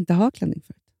kunde inte ha klänning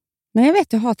förut. Men jag vet,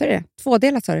 du hatar det.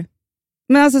 Tvådelat sa du.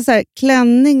 Men alltså så här,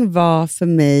 klänning var för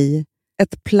mig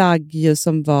ett plagg ju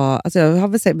som var, alltså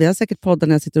vi har säkert poddar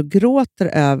när jag sitter och gråter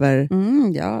över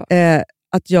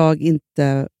att jag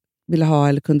inte ville ha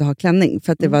eller kunde ha klänning.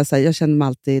 För att det var så här, jag kände mig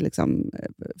alltid liksom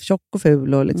tjock och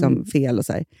ful och liksom fel och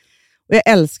så här. Och jag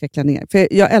älskar klänningar.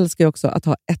 För jag älskar ju också att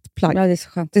ha ett plagg. Ja, det är så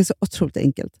skönt. Det är så otroligt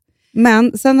enkelt.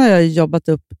 Men sen har jag jobbat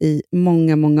upp i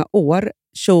många, många år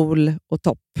kjol- och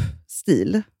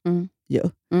toppstil.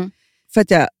 För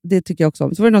att det tycker jag också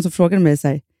om. Så var det någon som frågade mig så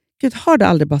här, gud, har du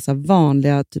aldrig bara så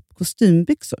vanliga typ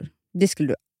kostymbyxor? Det skulle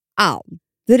du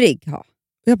aldrig ha.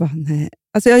 Och jag bara, nej.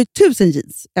 Alltså jag har ju 1000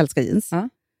 jeans. Älskar jeans.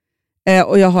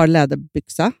 Och jag har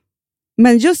läderbyxa.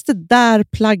 Men just det där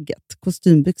plagget,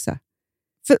 kostymbyxa.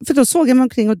 För då såg jag mig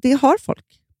omkring och det har folk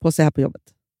på sig här på jobbet.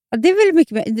 Ja, det är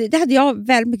väldigt mycket. Det hade jag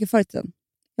väldigt mycket förut.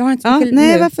 Jag har inte mycket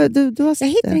nej, nu. varför? Du har jag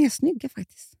hittar inga snygga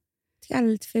faktiskt. Jag tycker alla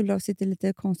är lite fula och sitter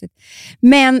lite konstigt.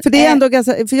 Men, för det är ändå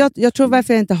ganska, för jag tror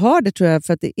varför jag inte har det, tror jag,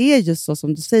 för att det är just så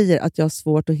som du säger, att jag har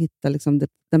svårt att hitta liksom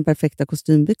den perfekta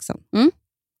kostymbyxan.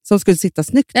 Som skulle sitta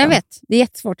snyggt. Jag vet, det är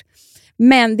jättesvårt.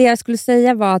 Men det jag skulle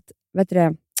säga var att, vet du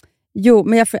det? Jo,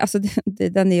 men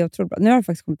den är otroligt bra. Nu har det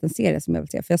faktiskt kommit en serie som jag vill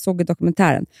se, för jag såg i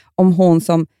dokumentären om hon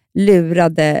som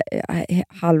lurade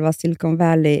halva Silicon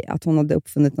Valley att hon hade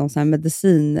uppfunnit någon sån här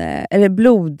medicin eller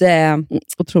blod.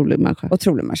 Otrolig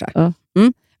människa. Ja.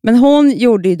 Men hon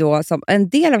gjorde ju då, som en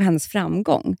del av hennes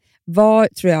framgång var,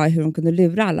 tror jag, hur hon kunde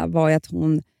lura alla, var ju att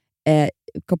hon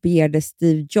kopierade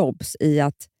Steve Jobs i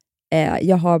att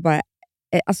jag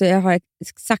har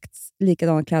exakt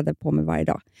likadana kläder på mig varje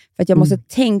dag. För att jag måste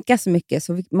tänka så mycket,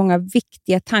 så många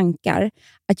viktiga tankar,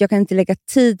 att jag kan inte lägga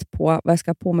tid på vad jag ska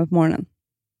ha på mig på morgonen.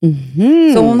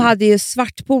 Så hon hade ju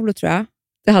svart polo, tror jag.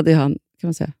 Det hade ju han, kan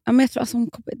man säga. Ja, men jag tror alltså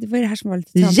det var det här som var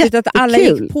lite tramsigt, att alla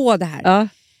gick på det här.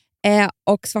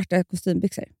 Och svarta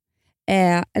kostymbyxor.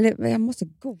 Eller jag måste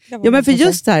googla. Ja, men för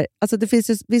just här, alltså det finns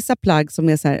ju vissa plagg som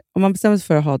är så här, om man bestämmer sig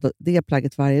för att ha det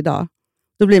plagget varje dag,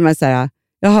 då blir man så här,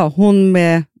 jaha, hon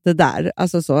med det där,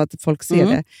 alltså så att folk ser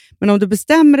det. Men om du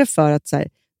bestämmer dig för att så här,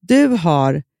 du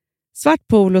har svart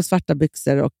polo, svarta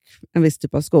byxor och en viss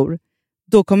typ av skor,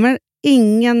 då kommer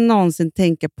ingen någonsin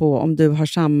tänka på om du har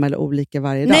samma eller olika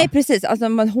varje dag. Nej, precis. Alltså,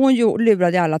 hon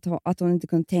lurade alla att hon inte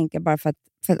kunde tänka bara för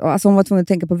alltså hon var tvungen att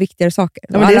tänka på viktigare saker.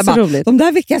 Ja, men det är så roligt. De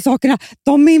där viktiga sakerna,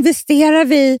 de investerar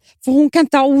vi, för hon kan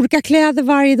inte ha olika kläder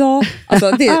varje dag.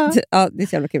 Alltså, det är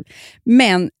så jävla kul.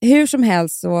 Men hur som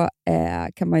helst så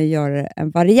kan man ju göra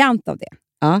en variant av det.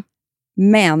 Ja.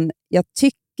 Men jag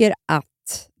tycker att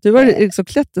du var liksom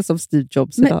klätt som Steve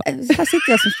Jobs idag. Men, här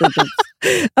sitter jag som Steve Jobs.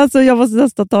 Alltså jag måste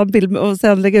nästan ta en bild och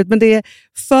sen lägga ut. Men det är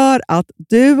för att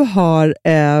du har...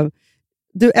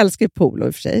 du älskar ju polo i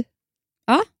och för sig.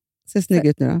 Ja. Ser snygg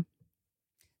ut nu då.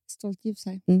 Stolt ljus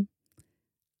här.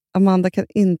 Amanda kan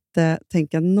inte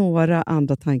tänka några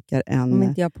andra tankar än... Om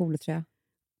inte jag har polo, tror jag.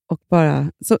 Och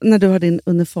bara... Så när du har din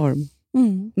uniform.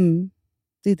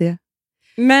 Det är det.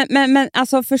 Men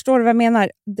alltså, förstår du vad jag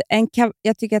menar?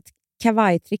 Jag tycker att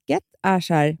kavajtricket är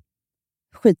så här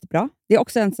skitbra. Det är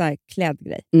också en sån här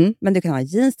klädgrej. Men du kan ha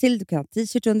jeans till, du kan ha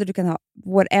t-shirt under, du kan ha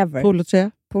whatever.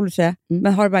 Polotröja.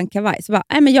 Men har du bara en kavaj så bara,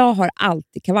 nej, men jag har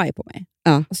alltid kavaj på mig.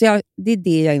 Ja. Så det är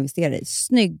det jag investerar i.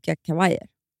 Snygga kavajer.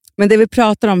 Men det vi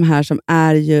pratar om här som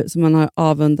är ju, som man har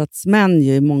avundats män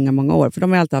ju i många, många år. För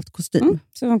de har alltid haft kostym.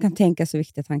 Så de kan tänka så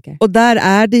viktiga tankar. Och där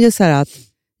är det ju så här att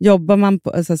jobbar man på,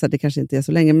 alltså det kanske inte är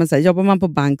så länge, men så här, jobbar man på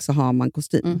bank så har man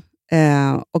kostym.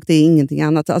 Och det är ingenting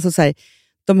annat. Alltså så här,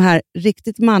 de här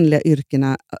riktigt manliga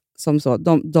yrkena som så,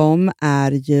 de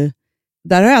är ju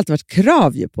där har det alltid varit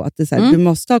krav ju på att det är så här, du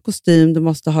måste ha kostym, du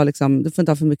måste ha liksom, du får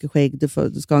inte ha för mycket skägg,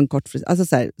 du ska ha en kort frisyr.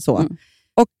 Alltså så.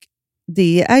 Och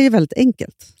det är ju väldigt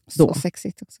enkelt. Då. Så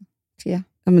sexigt också. Ja.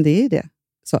 Ja, men det är ju det.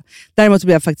 Så. Däremot så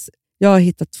blir jag har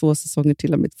hittat 2 säsonger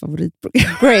till av mitt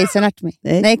favoritprogram. Grey's Anatomy.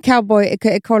 Nej, Cowboy,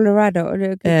 Colorado.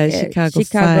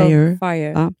 Chicago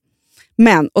Fire. Ja.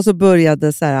 Men, och så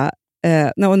började så här,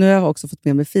 och nu har jag också fått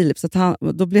med mig Filip, så att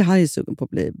då blir han ju sugen på att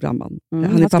bli brandman.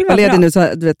 Han är pappaledig nu,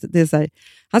 så du vet, det är så här,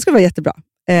 han ska vara jättebra.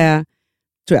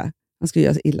 Tror jag. Han ska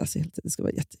göra illa sig helt. Det ska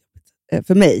vara jättejobbigt.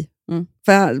 För mig.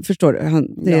 Förstår du?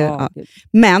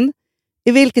 Men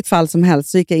i vilket fall som helst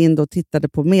så gick jag in då och tittade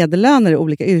på medellöner i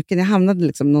olika yrken. Jag hamnade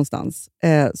liksom någonstans.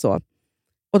 Så.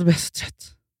 Och då blev jag så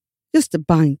trött. Just det,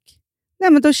 bank.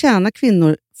 Nej, men då tjänar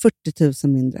kvinnor 40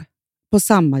 000 mindre på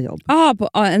samma jobb.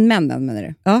 En männen menar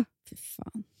du? Ja. Fy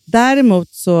fan. Däremot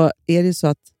så är det ju så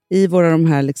att i våra de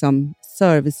här liksom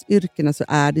serviceyrkena så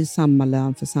är det ju samma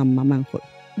lön för samma människor.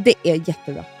 Det är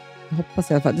jättebra. Jag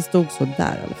hoppas i alla fall. Det stod så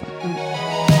där i alla fall.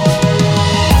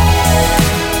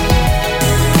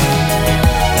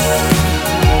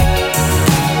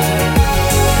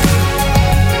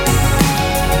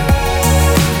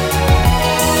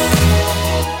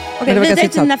 Okej, vidare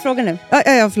till den här frågan nu.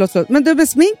 Ja, förlåt. Men du, med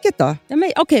sminket då? Ja,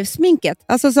 okej, sminket.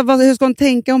 Alltså, hur ska hon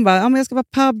tänka? Hon bara, men jag ska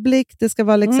vara public, det ska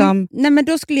vara liksom... Nej, men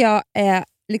då skulle jag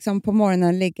liksom på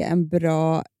morgonen lägga en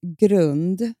bra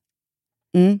grund.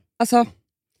 Alltså,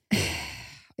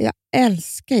 jag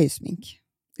älskar ju smink.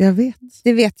 Jag vet.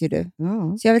 Det vet ju du.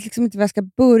 Ja. Så jag vet liksom inte var jag ska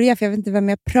börja, för jag vet inte vem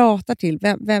jag pratar till.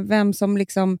 Vem som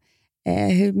liksom,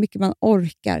 hur mycket man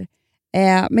orkar.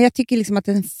 Men jag tycker liksom att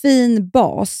en fin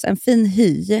bas, en fin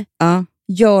hy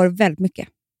gör väldigt mycket.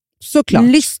 Såklart.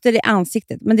 Lyster i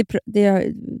ansiktet, men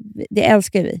det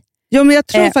älskar vi. Ja, men jag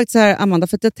tror faktiskt så här, Amanda,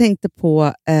 för att jag tänkte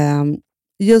på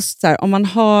just så här, om man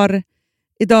har...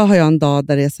 Idag har jag en dag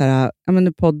där det är så här,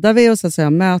 nu poddar vi och så har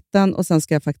jag möten och sen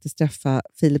ska jag faktiskt träffa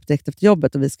Filip direkt efter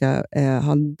jobbet och vi ska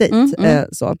ha en dejt.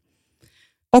 Så.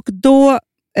 Och då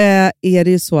är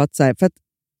det ju så att,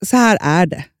 så här är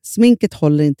det. Sminket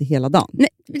håller inte hela dagen. Nej,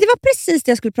 det var precis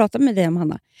det jag skulle prata med dig om,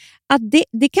 Hanna. Att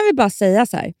det kan vi bara säga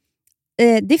så här.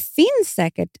 Det finns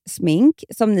säkert smink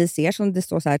som ni ser, som det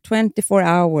står så här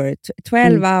 24 hour,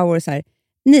 12 hour. Så här.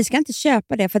 Ni ska inte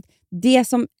köpa det, för att det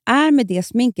som är med det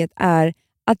sminket är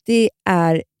att det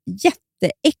är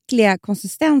jätteäckliga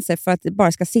konsistenser för att det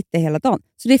bara ska sitta hela dagen.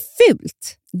 Så det är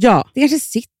fult. Ja. Det kanske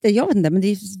sitter, jag vet inte, men det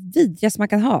är vidrigast man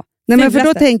kan ha. Nej, men för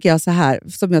då tänker jag så här,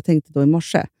 som jag tänkte då i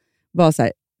morse, var så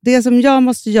här, det som jag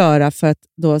måste göra för att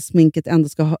då sminket ändå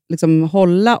ska liksom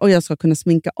hålla och jag ska kunna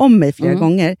sminka om mig flera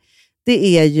gånger,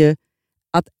 det är ju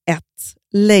att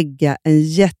lägga en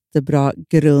jättebra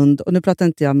grund, och nu pratar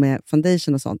inte jag med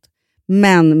foundation och sånt,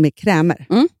 men med krämer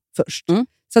först.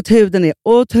 Så att huden är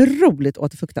otroligt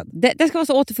återfuktad. Den ska vara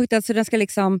så återfuktad så den ska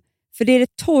liksom, för det är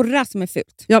det torra som är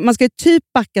fult. Ja, man ska ju typ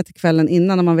backa till kvällen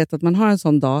innan när man vet att man har en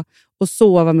sån dag och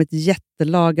sova med ett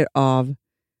jättelager av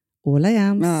All I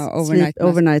Am,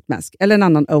 overnight mask. Eller en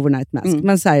annan overnight mask.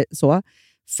 Men så.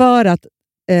 För att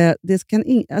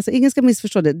ingen ska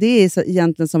missförstå det. Det är så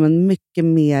egentligen som en mycket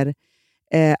mer...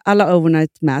 alla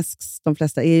overnight masks, de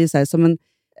flesta, är ju så här, som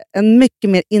en mycket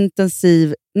mer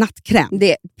intensiv nattkräm.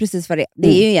 Det är precis vad det är. Det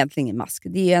är ju egentligen ingen mask.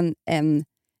 Det är ju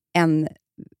en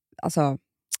alltså,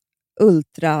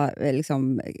 ultra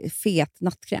liksom, fet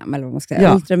nattkräm. Eller vad man ska säga.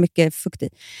 Ja. Ultra mycket fuktig.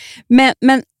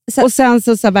 Men, och sen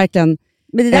så verkligen...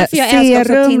 Men det är därför jag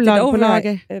älskar också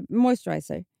tinted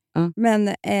moisturizer. Ja.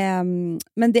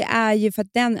 Men det är ju för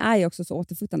att den är ju också så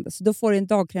återfuktande. Så då får du en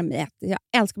dagkräm i ett. Jag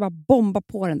älskar bara bomba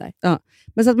på den där. Ja.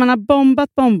 Men så att man har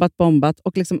bombat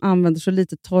och liksom använder så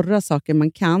lite torra saker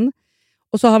man kan.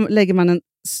 Och så lägger man en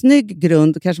snygg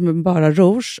grund, kanske med bara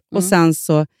rouge. Och sen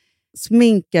så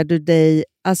sminkar du dig,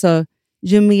 alltså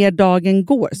ju mer dagen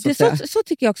går. Så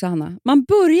tycker jag också, Hanna. Man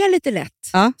börjar lite lätt.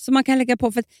 Ja. Så man kan lägga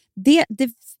på. För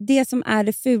det som är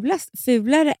det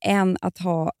fulare än att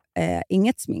ha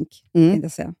inget smink, kan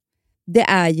jag säga. Det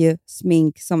är ju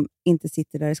smink som inte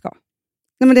sitter där det ska.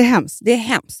 Nej, men det är hemskt. Det är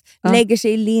hemskt. Ja. Lägger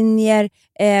sig i linjer,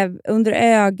 under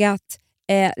ögat,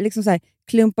 liksom så här,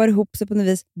 klumpar ihop sig på något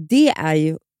vis. Det är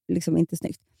ju liksom inte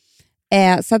snyggt.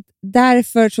 Så att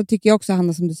därför så tycker jag också,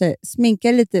 Hanna, som du säger,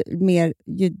 sminka lite mer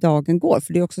ju dagen går.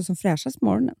 För det är också som fräschast på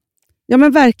morgonen. Ja,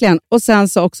 men verkligen. Och sen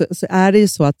så är det ju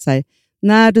så att så här,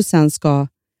 när du sen ska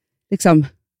liksom,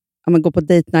 gå på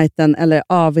date nighten eller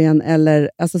AW:n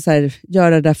eller alltså så här,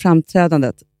 göra det där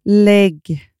framträdandet,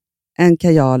 lägg en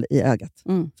kajal i ögat.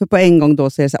 För på en gång då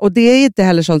så är det så här, och det är inte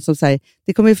heller sånt som säger,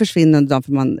 det kommer ju försvinna under dagen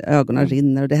för ögonen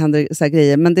rinner och det händer så här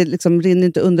grejer, men det liksom rinner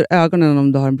inte under ögonen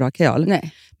om du har en bra kajal.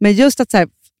 Nej. Men just att så här,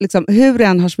 liksom, hur du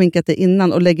än har sminkat dig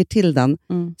innan och lägger till den,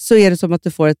 så är det som att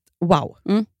du får ett wow.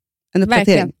 En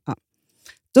uppdatering. Ja.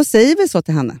 Då säger vi så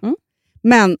till henne.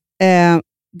 Men,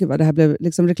 gud vad det här blev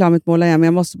liksom reklamutmåla igen, men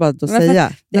jag måste bara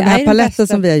säga. Den här paletten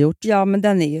som vi har gjort. Ja, men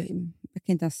den är ju, jag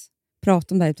kan inte ens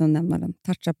prata om det här utan att nämna den.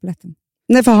 Touch-up-paletten.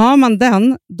 Nej, för har man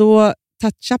den, då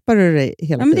touch-uppar du dig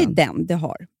hela tiden. Ja, men det är den det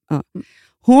har. Ja.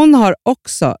 Hon har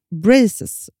också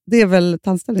braces. Det är väl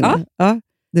tandställningar? Ja.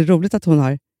 Det är roligt att hon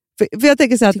har. För jag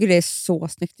tänker så här, jag tycker det är så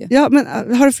snyggt. Ju. Ja,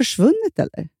 men har det försvunnit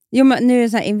eller? Jo, men nu är det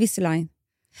så här Invisalign.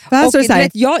 Och, så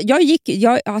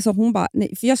här, alltså hon bara,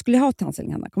 nej, för jag skulle ha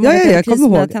tandställning, Hanna. Jag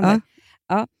kommer ihåg.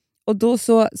 Ja. Och då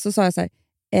så sa jag så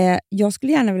här, jag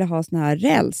skulle gärna vilja ha sån här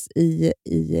räls i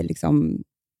liksom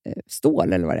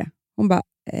stål eller vad det är. Hon bara,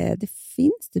 det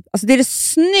finns typ. Alltså det är det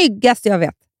snyggaste jag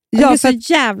vet. Alltså, det är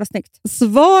så jävla snyggt.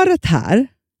 Svaret här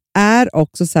är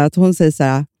också så här att hon säger så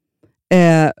här,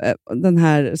 den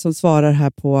här som svarar här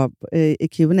på i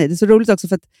Q&A. Det är så roligt också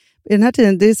för att i den här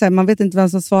tiden, det är så här, man vet inte vem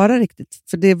som svarar riktigt.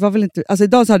 För det var väl inte, alltså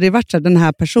idag så har det varit så här, den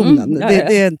här personen.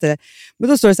 Det är inte, men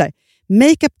då står det så här,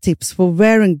 makeup tips for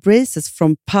wearing braces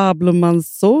from Pablo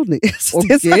Manzoni.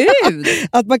 Gud!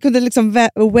 Att man kunde liksom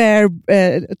wear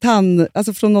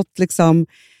alltså från något liksom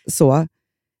så.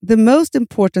 The most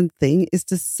important thing is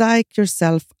to psych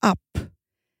yourself up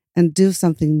and do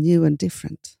something new and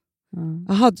different.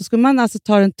 Jaha, då skulle man alltså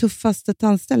ta den tuffaste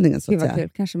tandställningen så att säga.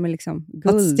 Kanske med liksom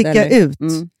guld. Att sticka ut.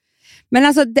 Men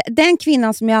alltså den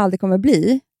kvinnan som jag aldrig kommer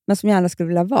bli, men som jag gärna skulle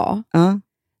vilja vara,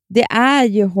 det är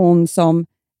ju hon som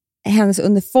hennes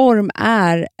uniform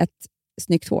är ett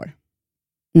snyggt hår.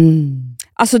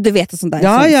 Alltså du vet ett sånt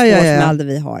där som aldrig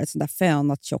vi har, ett sånt där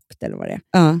fönat tjockt eller vad det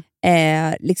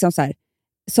är. Liksom så här,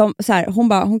 som så här,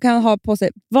 hon kan ha på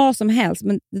sig vad som helst,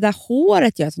 men det där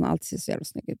håret gör att hon alltid ser så jävla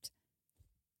snygg ut.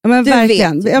 Ja, men du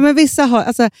verkligen. Ja, men vissa har,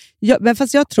 alltså, men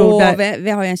fast jag tror vi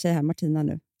har ju en tjej här, Martina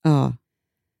nu. Ja.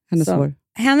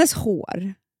 Hennes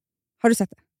hår. Har du sett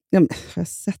det? Ja, men jag har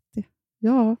sett det.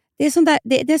 Ja. Det är sån där,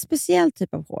 det är en speciell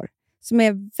typ av hår som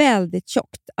är väldigt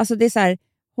tjockt. Alltså det är så här,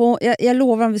 jag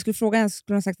lovar om vi skulle fråga henne så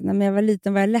skulle hon sagt att när jag var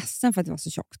liten var jag ledsen för att det var så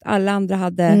tjockt. Alla andra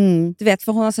hade, du vet,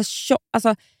 för hon har så tjock,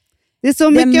 alltså det är så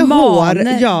mycket hår.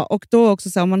 Ja, och då också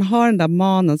så här, om man har den där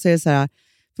manen så är det så här,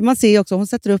 för man ser ju också, hon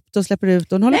sätter upp det och släpper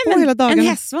ut och hon håller på hela dagen. En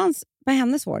hästsvans på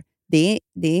hennes hår. Det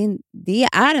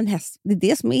är en häst. Det är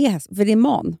det som är häst. För det är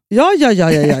man. Ja.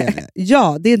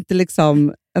 Ja, det är inte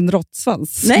liksom en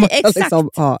råttsvans. Nej, exakt. Liksom,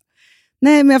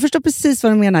 nej, men jag förstår precis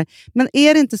vad du menar. Men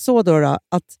är det inte så då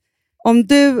att om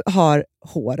du har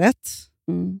håret,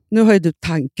 nu har ju du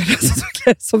tankarna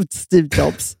som Steve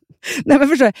Jobs. Nej, men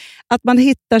förstår du? Att man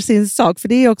hittar sin sak. För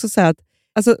det är också så här att,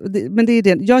 alltså, men det är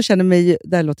det. Jag känner mig,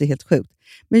 det här låter helt sjukt,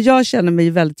 men jag känner mig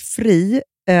väldigt fri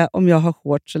om jag har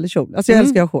shorts eller kjol. Alltså jag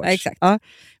älskar att ha shorts. Ja, exakt. Ja,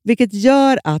 vilket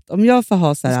gör att om jag får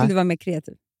ha så här, du skulle vara mer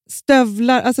kreativ.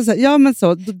 Stövlar, alltså så här, ja men så.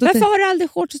 Varför har du aldrig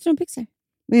shorts och strumpbyxor?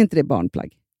 Men är inte det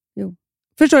barnplagg? Jo.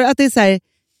 Förstår du att det är så här,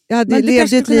 jag hade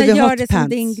levt ett liv i hotpants. Det som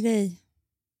din grej.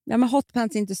 Ja, men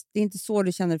hotpants är inte så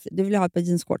du känner. Du vill ha ett par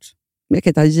jeansshorts. Men jag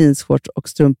kan inte ha jeansshorts och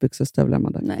strumpbyxor och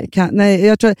stövlar. Nej.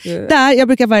 Jag tror, jag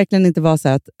brukar verkligen inte vara så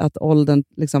här att åldern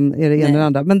liksom är det ena eller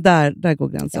andra. Men där går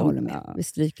gränsen. Jag håller med. Vi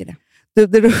stryker det.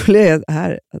 Det roliga är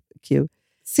här, Q.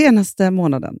 Senaste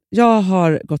månaden, jag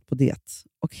har gått på diet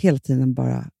och hela tiden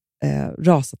bara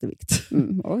rasat i vikt.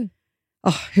 Oj.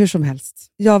 Hur som helst.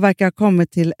 Jag verkar ha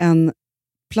kommit till en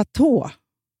platå.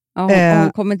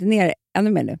 Hon kommer inte ner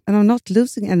ännu mer nu. And I'm not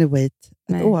losing any weight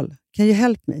at all. Can you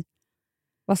help me?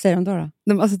 Vad säger hon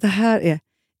då? Alltså det här är,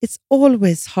 it's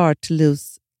always hard to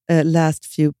lose last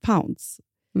few pounds.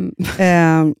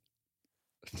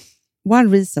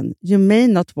 One reason, you may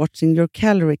not watching your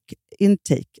caloric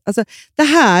intake. Alltså det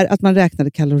här att man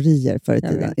räknade kalorier förr i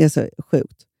tiden är så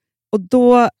sjukt. Och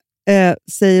då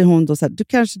säger hon då så här, du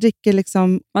kanske dricker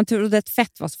liksom... Man trodde att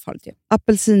fett var så farligt. Ja.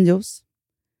 Apelsinjuice.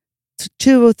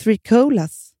 2 or 3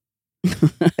 colas.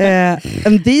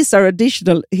 And these are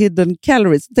additional hidden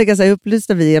calories. Tänk jag så här,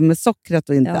 upplysta vi är med sockret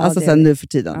och inte. Alltså sen nu för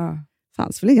tiden.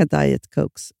 Fanns väl inga diet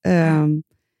cokes.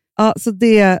 Så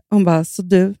det, hon bara, så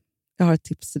du, jag har ett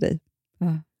tips till dig.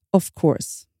 Of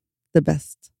course, the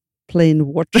best. Plain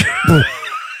water.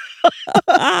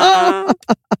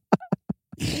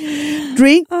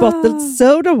 Drink bottled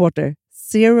soda water.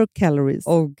 0 calories.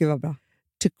 Gud vad bra.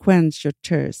 To quench your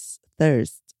thirst.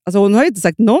 Alltså hon har ju inte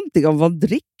sagt någonting om vad hon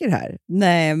dricker här.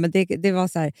 Nej, men det var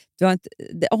så här.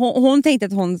 Hon tänkte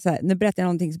att hon så här, nu berättar jag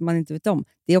någonting som man inte vet om.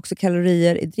 Det är också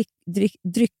kalorier i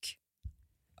dryck.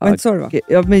 Var inte så det var?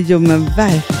 Ja, men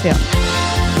verkligen.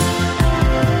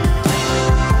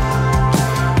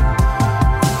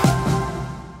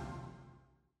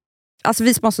 Alltså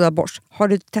vi sponsrar av Bosch. Har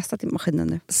du testat i maskinen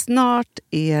nu? Snart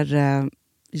är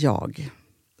jag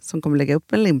som kommer lägga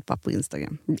upp en limpa på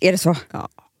Instagram. Är det så? Ja.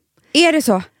 Är det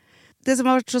så? Det som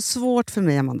har varit så svårt för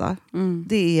mig, Amanda,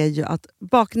 det är ju att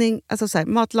bakning, alltså så här,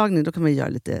 matlagning, då kan man göra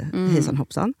lite hejsan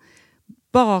hoppsan.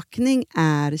 Bakning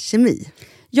är kemi.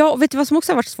 Ja, och vet du vad som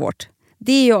också har varit svårt?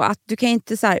 Det är ju att du kan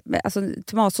inte så här, alltså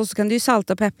tomatsås så kan du ju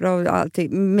salta och peppra och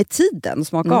allting med tiden och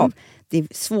smaka av. Det är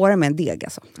svårare med en deg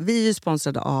alltså. Vi är ju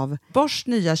sponsrade av Bosch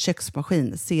nya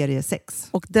köksmaskin serie 6.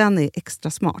 Och den är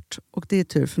extra smart. Och det är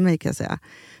tur för mig kan jag säga.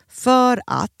 För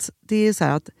att det är så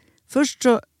här att först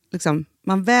så liksom,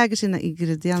 man väger sina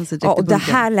ingredienser direkt i bunken. Och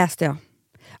det här läste jag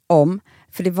om.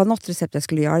 För det var något recept jag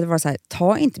skulle göra. Det var så här,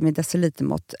 ta inte med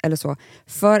decilitermått eller så.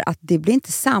 För att det blir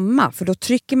inte samma. För då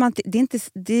trycker man... Det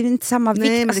är inte samma vikt.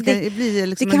 Nej, men alltså, det kan bli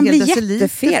liksom det kan en hel bli deciliter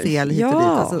fel hit och dit.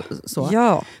 Alltså, så.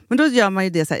 Ja. Men då gör man ju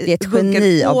det så här. Det är ett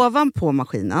geni ovanpå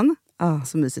maskinen.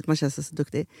 Så mysigt, man känns så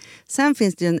duktig. Sen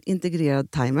finns det ju en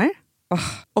integrerad timer.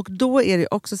 Och då är det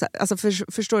också så här... Alltså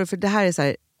förstår du? För det här är så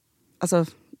här... Alltså,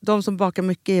 de som bakar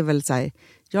mycket är väl så här...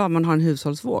 Ja, man har en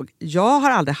hushållsvåg. Jag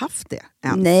har aldrig haft det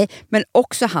än. Nej, men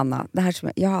också Hanna, det här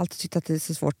som jag har alltid tyckt att det är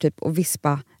så svårt typ att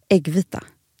vispa äggvita.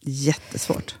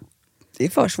 Jättesvårt. Det är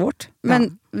för svårt.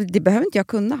 Men det behöver inte jag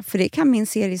kunna, för det kan min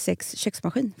serie 6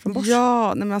 köksmaskin från Bosch.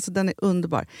 Ja, nej men alltså den är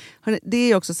underbar. Hörrni, det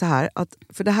är också så här, att,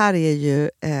 för det här är ju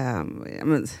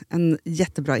en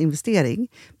jättebra investering.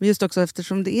 Men just också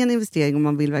eftersom det är en investering och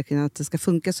man vill verkligen att det ska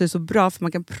funka, så är det så bra för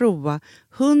man kan prova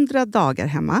 100 dagar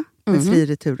hemma med fri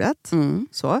returrätt.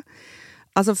 Så.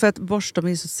 Alltså för att Bosch, de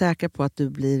är så säkra på att du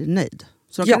blir nöjd.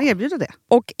 Så de kan erbjuda det.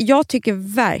 Och jag tycker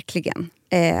verkligen,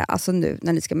 alltså nu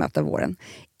när ni ska möta våren,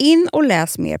 in och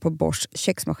läs mer på Bosch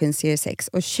köksmaskin serie 6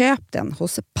 och köp den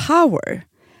hos Power.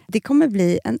 Det kommer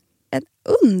bli en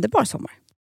underbar sommar.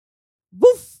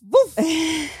 Woof, woof.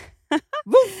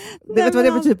 Woof. Vet vad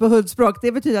det betyder på hundspråk?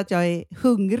 Det betyder att jag är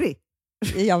hungrig.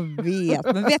 Jag vet,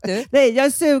 men vet du? Nej, jag är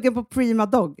sugen på Prima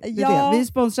Dog. Ja. Vi är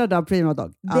sponsrade av Prima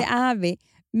Dog. Det är vi.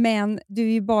 Men du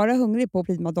är ju bara hungrig på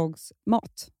Prima Dogs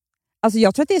mat. Alltså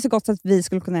jag tror att det är så gott så att vi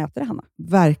skulle kunna äta det, Hanna.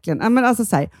 Verkligen. Ja, men alltså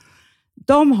så här,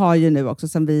 de har ju nu också,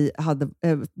 sen vi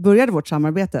började vårt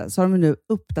samarbete, så har de nu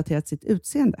uppdaterat sitt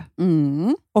utseende.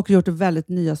 Och gjort väldigt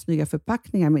nya snygga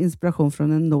förpackningar med inspiration från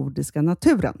den nordiska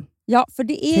naturen. Ja, för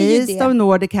det är Taste ju det. of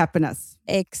Nordic happiness.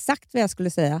 Exakt vad jag skulle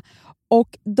säga.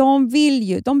 Och de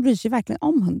bryr sig verkligen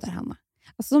om hundar, Hanna.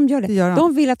 Alltså de gör det. Gör de.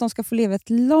 De vill att de ska få leva ett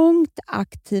långt,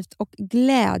 aktivt och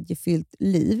glädjefyllt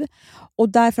liv. Och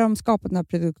därför har de skapat de här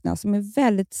produkterna som är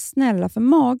väldigt snälla för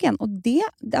magen. Och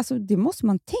det måste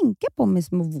man tänka på med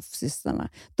små woofsisarna.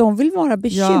 De vill vara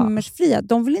bekymmersfria. Ja.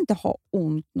 De vill inte ha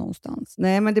ont någonstans.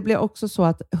 Nej, men det blir också så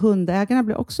att hundägarna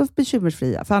blir också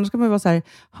bekymmersfria. För annars kan man ju vara så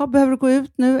här, behöver du gå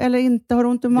ut nu eller inte? Har du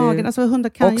ont i magen? Alltså hundar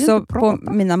kan också ju inte prata. Också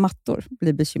på mina mattor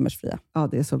blir bekymmersfria. Ja,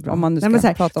 det är så bra. Om man nu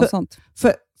ska prata om sånt.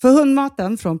 För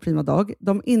hundmaten från Prima Dog,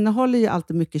 de innehåller ju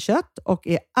alltid mycket kött och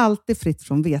är alltid fritt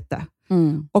från vete.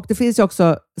 Och det finns ju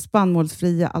också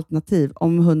spannmålsfria alternativ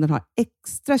om hunden har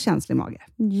extra känslig mage.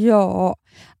 Ja,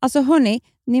 alltså hörni,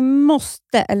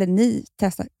 ni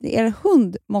testar. Er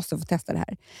hund måste få testa det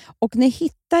här. Och ni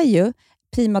hittar ju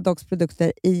Prima Dogs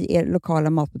produkter i er lokala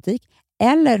matbutik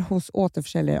eller hos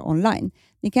återförsäljare online.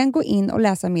 Ni kan gå in och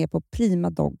läsa mer på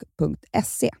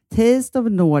primadog.se. Taste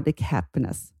of Nordic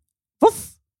happiness. Voff!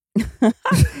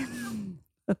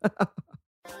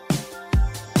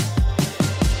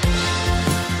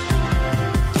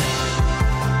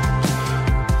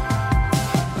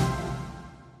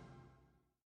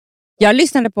 Jag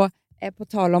lyssnade på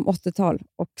tal om 80-tal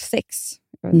och sex.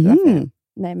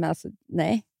 Nej, men alltså,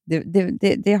 nej.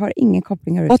 Det har ingen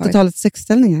koppling överhuvudtaget. 80-talets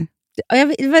sexställningar.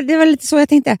 Det var lite så jag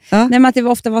tänkte. Ja. Nej, men att det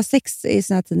ofta var sex i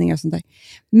såna här tidningar och sånt där.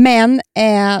 Men,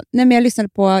 jag lyssnade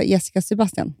på Jessica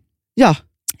Sebastian. Ja.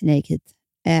 När jag gick hit.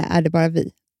 Är det bara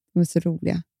vi? De är så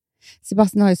roliga.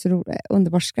 Sebastian har ju så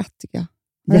underbart skratt, tycker jag.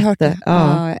 Har du hört det?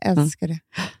 Ja, jag älskar det.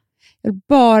 Jag vill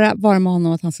bara vara med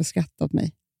honom att han ska skratta åt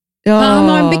mig. Ja. Han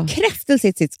har en bekräftelse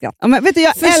i sitt skratt. Ja, men vet du,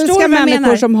 jag älskar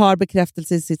människor som har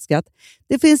bekräftelse i sitt skratt.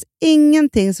 Det finns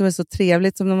ingenting som är så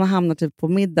trevligt som när man hamnar typ på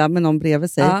middag med någon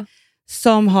bredvid sig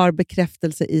som har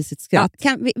bekräftelse i sitt skratt.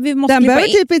 Ja, vi måste den behöver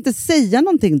typ inte säga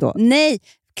någonting då. Nej,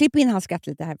 klipp in hans skratt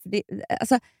lite här. För det,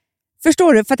 alltså,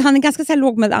 förstår du? För att han är ganska så här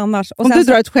låg med annars. Och om du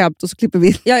drar ett skämt och så klipper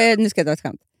vi. Ja, nu ska jag dra ett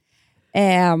skämt.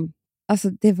 Alltså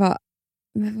det var...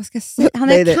 Men vad ska jag säga? Han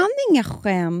kan inga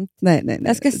skämt. Nej.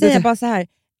 Jag ska säga bara så här.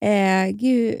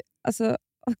 Gud, alltså...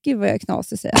 Gud vad jag är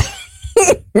knasig, säger jag.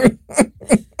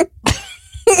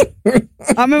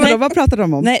 Ja, men vad pratar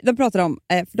de om? Nej, de pratar om...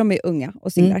 för de är unga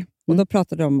och singlar. Och då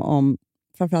pratar de om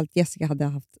framförallt Jessica hade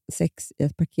haft sex i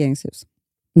ett parkeringshus.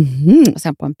 Och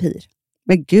sen på en pir.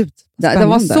 Men gud, de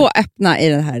var så öppna i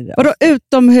den här. Vadå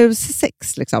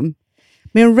utomhussex liksom?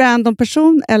 Med en random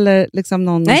person eller liksom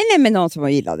någon? Nej, med någon som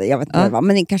jag gillade. Jag vet inte vad det var,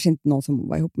 men kanske inte någon som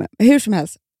var ihop med. Hur som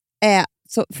helst.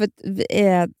 Så för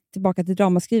tillbaka till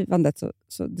dramaskrivandet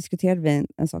så diskuterade vi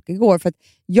en sak igår.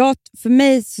 För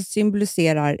mig så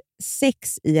symboliserar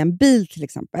sex i en bil till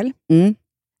exempel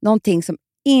någonting som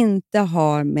inte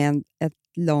har med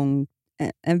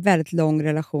en väldigt lång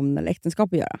relation eller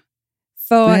äktenskap att göra.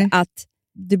 För att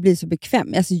du blir så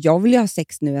bekväm. Alltså jag vill ju ha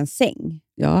sex nu i en säng.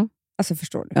 Ja. Alltså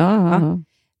förstår du? Ja.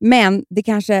 Men det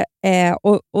kanske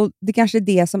och det kanske är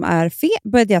det som är fel,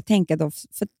 började jag tänka då.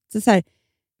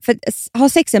 För ha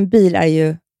sex i en bil är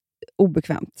ju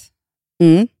obekvämt.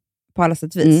 På alla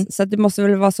sätt och vis. Så att du måste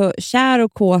väl vara så kär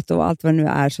och kåt och allt vad det nu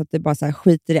är så att det bara så här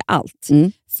skiter i allt.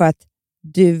 För att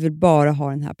du vill bara ha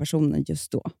den här personen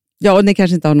just då. Ja, och ni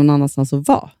kanske inte har någon annanstans att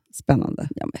vara. Spännande.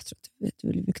 Ja, men jag tror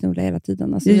att du vill knulla hela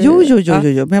tiden. Alltså, Jo.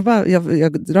 Men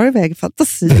jag drar iväg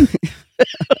fantasin.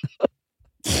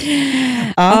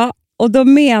 Ja, och då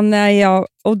menar jag,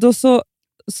 och då så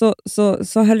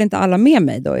höll inte alla med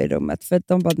mig då i rummet, för att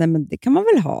de bara, nej men det kan man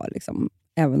väl ha liksom,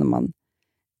 även om man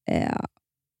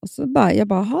och så bara, jag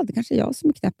bara, det kanske är jag som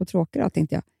är knäpp och tråkig då,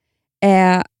 tänkte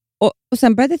jag. Och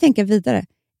sen började jag tänka vidare,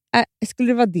 skulle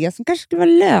det vara det som kanske skulle vara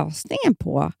lösningen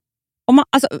på om man,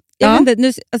 alltså, jag vet inte,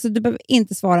 nu, alltså, du behöver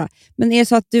inte svara, men är det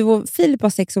så att du och Filip har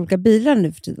 6 olika bilar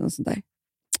nu för tiden och sånt där?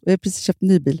 Vi har precis köpt en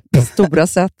ny bil. Stora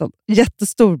säten.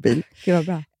 Jättestor bil. Det var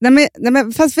bra. Nej,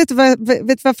 men fast vet du vad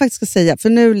jag faktiskt ska säga? För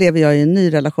nu lever jag i en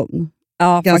ny relation.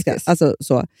 Ja, faktiskt. Alltså,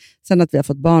 så. Sen att vi har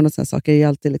fått barn och sådana saker är ju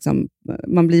alltid liksom,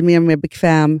 man blir mer och mer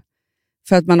bekväm.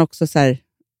 För att man också så här,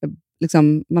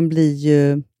 liksom, man blir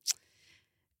ju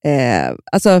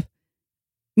alltså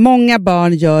många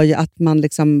barn gör ju att man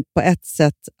liksom på ett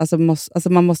sätt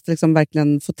man måste liksom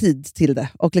verkligen få tid till det.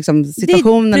 Och liksom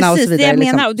situationerna och så vidare. Det är precis det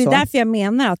jag menar. Liksom, och det är därför jag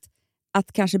menar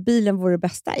att kanske bilen vore det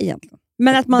bästa egentligen.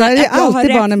 Men att man där är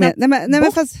alltid barnen med.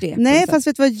 Nej, fast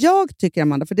vet du vad jag tycker,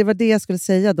 Amanda? För det var det jag skulle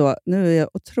säga då. Nu är jag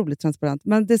otroligt transparent.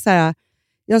 Men det är så här,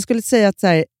 jag skulle säga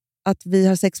att vi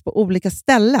har sex på olika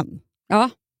ställen. Ja.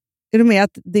 Är du med?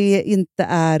 Att det inte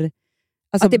är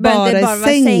alltså att det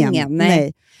bara i sängen.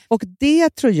 Nej. Och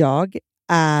det tror jag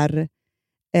är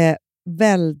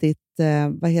väldigt,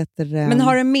 vad heter det? Men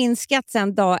har det minskat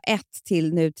sedan dag 1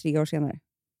 till nu 3 år senare?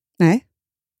 Nej.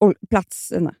 Och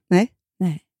platserna?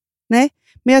 Nej.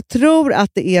 Men jag tror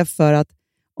att det är för att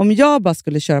om jag bara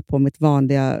skulle köra på mitt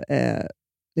vanliga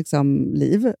liksom,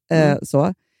 liv,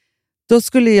 då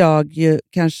skulle jag ju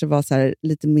kanske vara så här,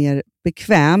 lite mer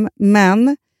bekväm.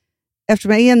 Men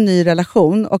eftersom jag är i en ny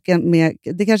relation, och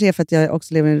det kanske är för att jag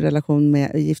också lever i en relation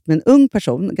gift med en ung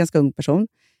person, ganska ung person,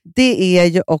 det är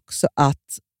ju också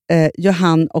att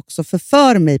Johan också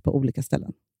förför mig på olika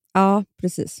ställen. Ja,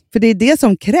 precis. För det är det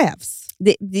som krävs.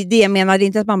 Det jag menar, det är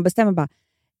inte att man bestämmer bara,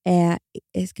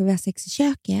 ska vi ha sex i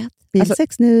köket?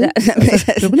 Sex nu.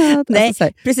 Promenad. Nej,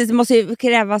 precis. Det måste ju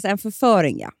krävas en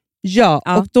förföring,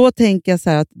 Ja, och då tänker jag så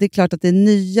här att det är klart att det är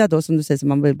nya då, som du säger, som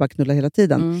man vill bara knulla hela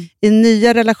tiden. I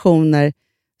nya relationer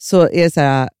så är det så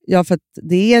här, för att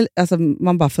det är alltså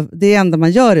det enda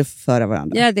man gör är att förföra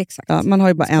varandra. Ja, det är exakt. Ja, man har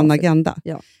ju bara en agenda.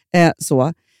 Ja.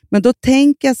 Så. Men då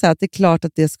tänker jag så här att det är klart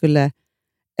att det skulle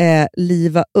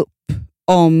liva upp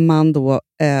om man då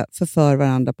förför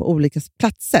varandra på olika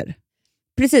platser.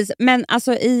 Precis, men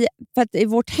alltså för att i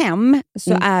vårt hem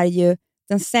så är ju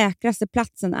den säkraste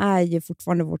platsen är ju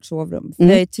fortfarande vårt sovrum. Vi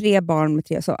har ju 3 barn med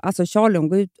 3. Så, alltså Charlie, hon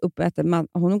går upp och äter,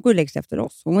 hon går och lägger sig efter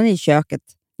oss. Hon är i köket.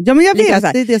 Ja, men jag vet,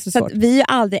 det är det som är svårt. Så vi är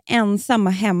aldrig ensamma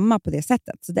hemma på det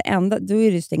sättet. Så det enda, då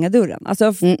är det att stänga dörren.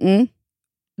 Alltså,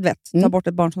 du vet, ta bort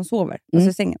ett barn som sover. Alltså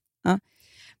i sängen. Ja.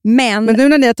 Men nu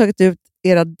när ni har tagit ut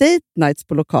era date nights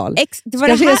på lokal, det var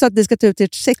kanske det här, är så att ni ska ta ut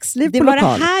ert sexliv på lokal. Det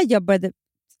var det här jag började...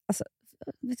 Alltså,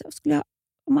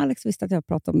 om Alex visste att jag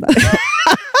pratade om det.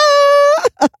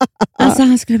 Alltså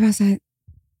han skulle bara säga,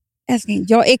 älskling,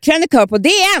 jag är krönikör på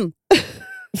DN.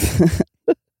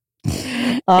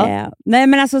 Nej,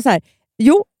 men alltså så här,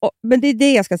 men det är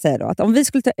det jag ska säga då, att om vi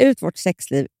skulle ta ut vårt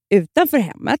sexliv utanför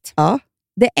hemmet,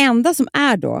 det enda som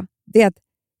är då, det är att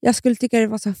jag skulle tycka det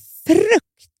var så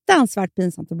fruktansvärt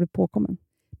pinsamt att bli påkommen.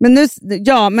 Men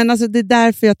men alltså det är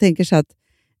därför jag tänker så att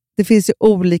det finns ju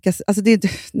olika, alltså det är inte,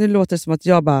 nu låter det som att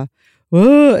jag bara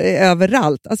är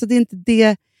överallt. Alltså det är inte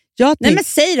det jag Nej, men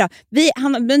säg då.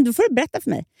 Men då får du berätta för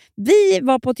mig. Vi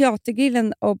var på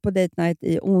Teatergrillen och på date night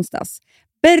i onsdags.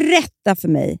 Berätta för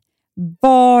mig,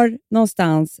 var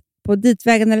någonstans på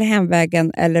ditvägen eller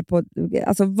hemvägen, eller på,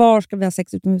 alltså var ska vi ha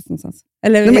sex utomhus någonstans?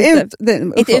 Eller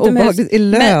inte utomhus. I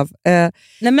löv. Nej,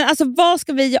 men alltså vad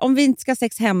ska vi, om vi inte ska ha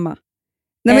sex hemma?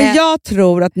 Nej, men jag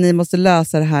tror att ni måste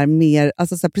lösa det här mer,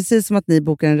 alltså så här, precis som att ni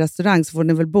bokar en restaurang så får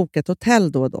ni väl boka ett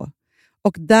hotell då och då.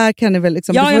 Och där kan ni väl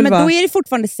liksom... Ja, men då är det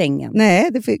fortfarande sängen. Nej,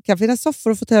 det kan finnas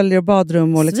soffor och fåtöljer och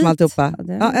badrum och liksom alltihopa.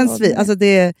 Ja, en svit. Alltså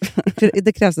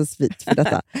det krävs en svit för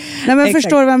detta. Nej, men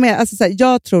förstår du vad jag menar? Alltså, så här,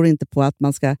 jag tror inte på att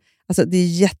man ska... Alltså, det är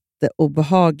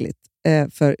jätteobehagligt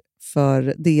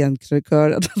för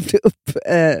DN-krönikören att bli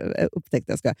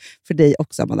upptäckt. För dig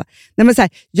också, Amanda. Nej, men så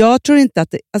här, jag tror inte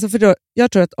att...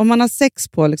 jag tror att om man har sex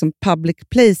på liksom, public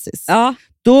places... Ja.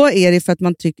 Då är det för att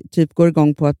man typ går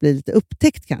igång på att bli lite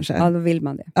upptäckt kanske. Ja, då vill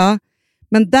man det. Ja.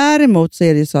 Men däremot så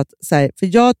är det ju så att,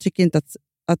 för jag tycker inte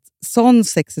att sån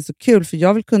sex är så kul, för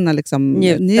jag vill kunna liksom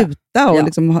njuta. Och, ja.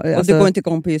 liksom, och du går inte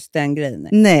igång på just den grejen.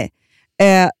 Nej.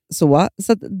 Så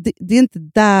att det är inte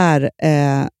där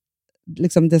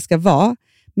liksom det ska vara.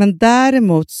 Men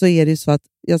däremot så är det ju så att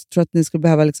jag tror att ni skulle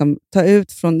behöva liksom ta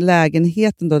ut från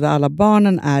lägenheten då, där alla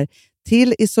barnen är,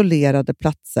 till isolerade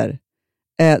platser.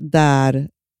 Där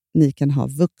ni kan ha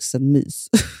vuxenmys.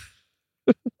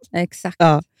 Exakt.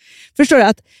 Ja. Förstår du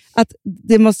att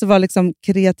det måste vara liksom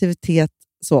kreativitet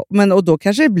så. Men och då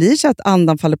kanske det blir så att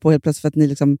andan faller på helt plötsligt för att ni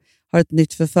liksom har ett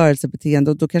nytt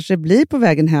förförelsebeteende, och då kanske det blir på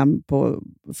vägen hem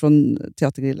från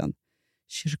teatergrillen.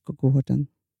 Kyrkogården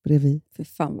bredvid. För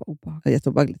fan vad obehagligt. Ja,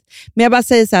 jätteobehagligt. Men jag bara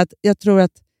säger så här att jag tror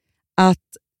att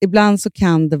ibland så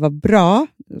kan det vara bra,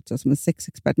 som en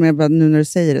sexexpert, men nu när du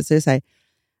säger det så är det så här,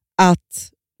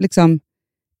 att liksom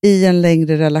i en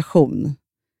längre relation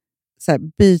så här,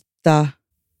 byta,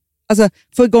 alltså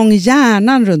få igång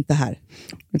hjärnan runt det här.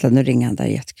 Vänta, nu ringer han där,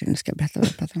 jättekul. Nu ska jag berätta vad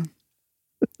jag pratar om.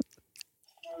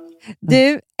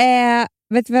 Du,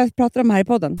 vet du vad jag pratar om här i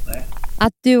podden? Nej.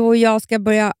 Att du och jag ska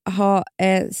börja ha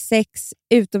sex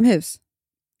utomhus.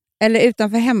 Eller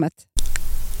utanför hemmet.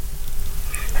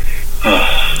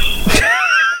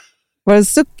 Var det en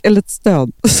suck eller ett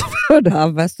stöd? Ja,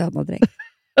 vad stöd direkt.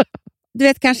 Du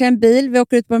vet, kanske en bil, vi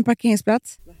åker ut på en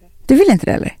parkeringsplats. Du vill inte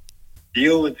det, eller?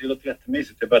 Jo, det låter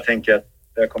jättemysigt. Jag bara tänker att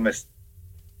det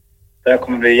här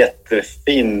kommer bli en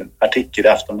jättefin artikel i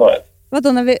Aftonbladet.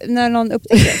 Vadå, när någon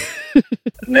upptäcker?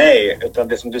 Nej, utan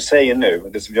det som du säger nu,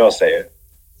 det som jag säger.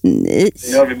 Nej.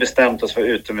 Nu har vi bestämt oss för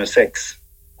utomhussex.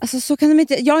 Alltså så kan de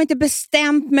inte... Jag har inte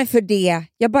bestämt mig för det.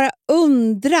 Jag bara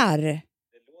undrar.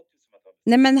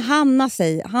 Nej, men Hanna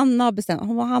har bestämt.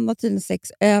 Hanna har tydligen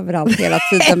sex överallt hela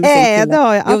tiden med sin kille. Det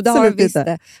har jag absolut. Jo, det har visst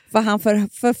det. För han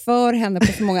förför henne på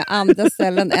så många andra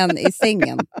ställen än i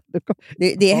sängen.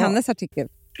 Det är hennes artikel.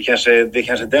 Det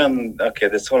kanske den... Okej,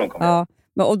 det är så de kommer. Ja,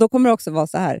 och då kommer det också vara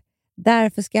så här.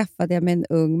 Därför skaffade jag mig en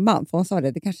ung man. För hon sa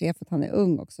det kanske är för att han är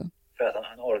ung också. För att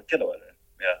han orkar då, eller?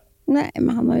 Ja. Nej,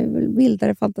 men han har ju väl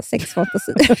vildare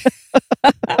sexfantasier.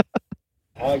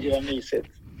 Ja, gud vad mysigt.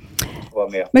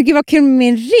 Med. Men gud vad kul med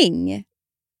min ring.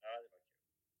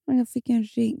 Jag fick en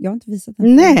ring. Jag har inte visat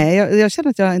den. Nej, jag känner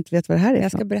att jag inte vet vad det här är.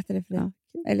 Jag ska berätta det för dig. Ja.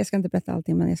 Eller jag ska inte berätta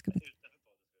allting, men jag ska berätta.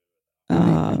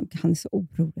 Han är så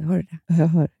orolig, hör du det? Jag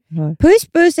hör.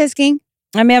 Puss, älskling.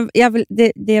 Nej, men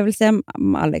det jag vill säga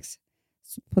om Alex,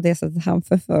 på det sättet han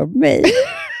förför mig.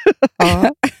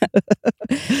 Ja.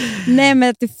 Nej, men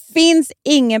att det finns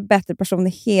ingen bättre person i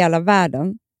hela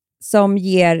världen som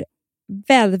ger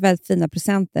väldigt, väldigt fina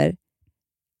presenter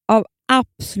av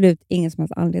absolut ingen som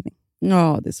helst anledning.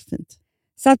 Ja, det är så fint.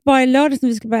 Så att bara i lördags när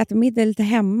vi skulle börja äta middag lite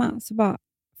hemma, så bara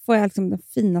får jag liksom den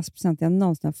finaste presenten jag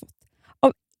någonsin har fått.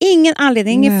 Av ingen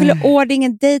anledning, ingen fyller år, det är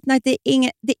ingen date night, det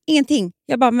är ingenting.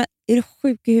 Jag bara, men är du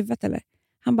sjuk i huvudet eller?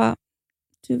 Han bara,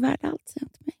 du är värd allt, säger han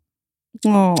till mig.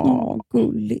 Åh,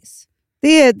 gullis.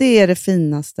 Det är det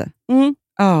finaste. Mm.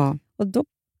 Ja. Och då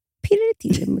pirrar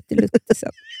det till mot det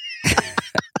luttisen.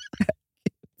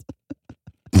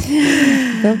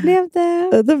 Då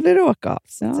blev det åka av.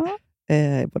 Ja.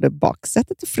 Både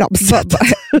baksätet och framsätet.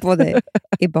 Både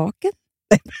i baken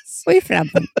och i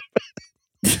frammen.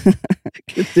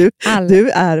 Du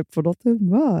är på något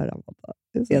humör, Amanda.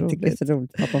 Jag tycker det är så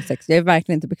roligt att prata om sex. Jag är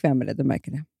verkligen inte bekväm med det, du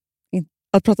märker det.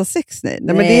 Att prata sex? Nej,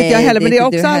 men det är inte jag heller. Men det är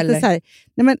också alltid så här.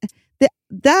 Nej, men det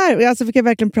där alltså, fick jag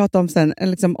verkligen prata om sen.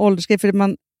 En liksom åldersgrej. För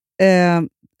man...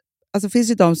 alltså finns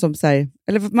ju de som säger...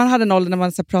 Eller man hade en ålder när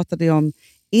man så pratade om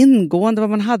ingående vad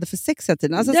man hade för sex hela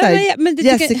tiden. Alltså,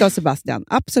 Jessica och Sebastian.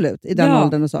 Absolut, i den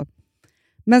åldern och så.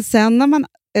 Men sen när man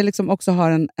liksom också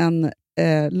har en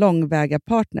långväga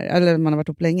partner, eller man har varit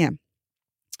upp länge,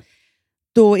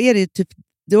 då är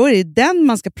det ju den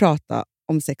man ska prata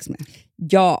om sex med.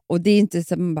 Ja, och det är inte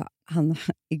som bara, han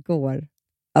igår.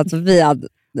 Alltså vi hade...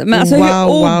 Men alltså hur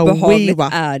obehagligt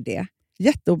är det?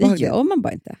 Jätteobehagligt. Det gör man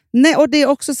bara inte. Nej, och det är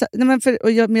också så, nej,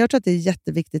 men jag tror att det är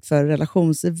jätteviktigt för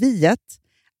relationsviet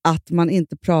att man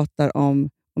inte pratar om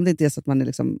det inte är så att man är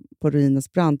liksom på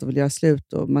ruinens brant och vill göra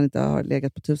slut och man inte har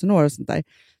legat på 1000 år och sånt där.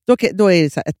 Då är det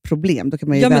så här ett problem. Då kan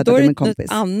man ju vädra det med en kompis.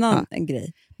 Ja, men då är det en annan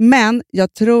grej. Men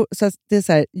jag tror så att det är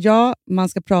så här, man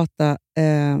ska prata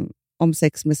om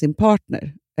sex med sin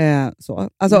partner. Så.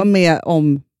 Alltså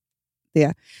om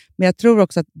det. Men jag tror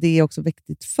också att det är också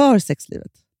viktigt för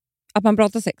sexlivet. Att man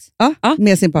pratar sex? Ja,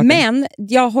 med sin partner. Men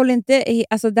jag håller inte...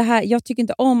 Alltså jag tycker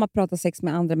inte om att prata sex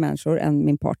med andra människor än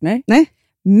min partner. Nej.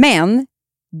 Men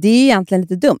det är egentligen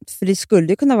lite dumt. För det skulle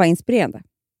ju kunna vara inspirerande.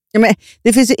 Ja, men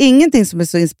det finns ju ingenting som är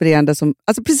så inspirerande som...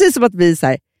 Alltså precis som att vi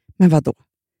säger, men vadå?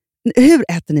 Hur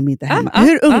äter ni middag hemma?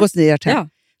 Hur umgås ni i ert hem? Ja.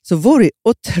 Så vore det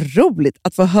otroligt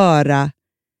att få höra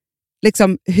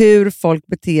liksom, hur folk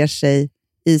beter sig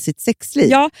i sitt sexliv.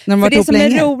 Ja, när de för det som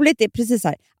länge. är roligt är precis så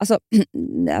här. Alltså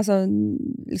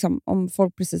liksom, om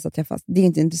folk precis har träffats, det är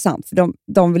inte intressant. För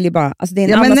de vill ju bara... Alltså det är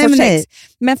en annan sorts sex.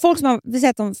 Men folk som vi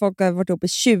säger att om folk har varit ihop i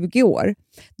 20 år,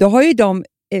 då har ju de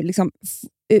liksom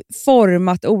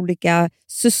format olika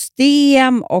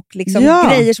system och liksom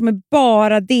grejer som är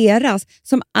bara deras,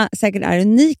 som säkert är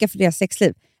unika för deras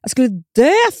sexliv. Jag skulle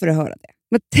dö för att höra det.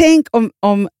 Men tänk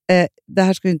om det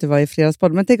här skulle inte vara i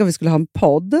Fredagspodden, men tänk om vi skulle ha en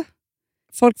podd.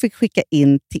 Folk fick skicka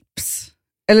in tips.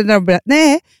 Eller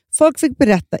när folk fick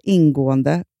berätta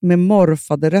ingående med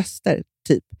morfade röster,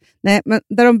 typ. Nej, men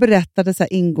där de berättade så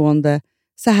här ingående,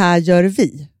 så här gör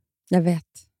vi. Jag vet.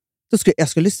 Jag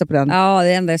skulle lyssna på den. Ja, det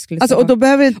är enda jag skulle alltså,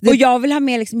 och jag vill ha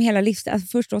med liksom hela livsstilen. Alltså,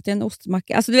 först åt jag en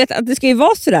ostmacka. Alltså, du vet, det ska ju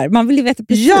vara sådär. Man vill ju veta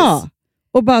precis. Ja,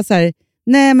 och bara så här,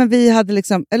 nej men vi hade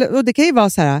liksom, och det kan ju vara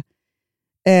så här,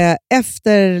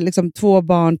 efter liksom 2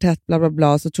 barn tätt bla bla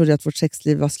bla, så trodde jag att vårt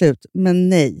sexliv var slut. Men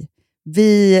nej,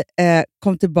 vi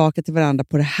kom tillbaka till varandra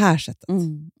på det här sättet.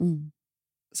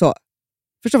 Så,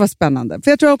 förstå vad spännande.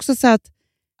 För jag tror också så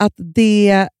att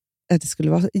det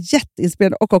skulle vara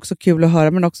jätteinspirerande och också kul att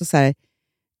höra, men också så här,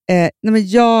 nej men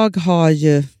jag har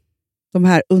ju de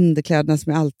här underkläderna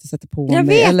som jag alltid sätter på mig. Jag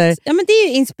vet. Eller... Ja, men det är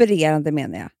ju inspirerande,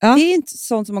 menar jag. Ja. Det är inte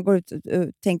sånt som man går ut och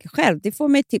tänker själv. Det får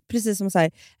mig precis som så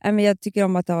här, jag tycker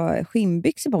om att ha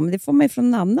skinnbyxor på, men det får mig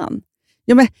från någon annan.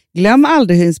 Ja, men glöm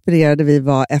aldrig hur inspirerade vi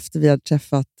var efter vi hade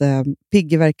träffat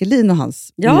Pigge Verkelin och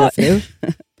hans nya fru.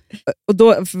 Och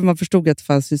då, för man förstod att det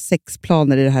fanns ju 6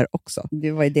 planer i det här också.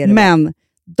 Det var det men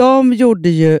de gjorde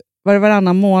ju,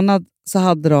 varannan månad så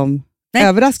hade de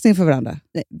överraskning för varandra.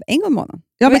 Nej, en gång i månaden.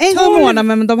 Ja, men en gång i månaden,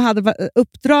 men de hade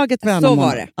uppdraget varannan månad. Så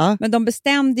var det. Ja. Men de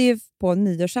bestämde ju på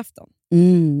nyårsafton.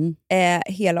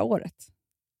 Hela året.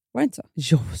 Var det inte så?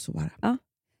 Jo, så var det. Ja.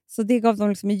 Så det gav de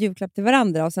liksom en julklapp till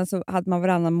varandra. Och sen så hade man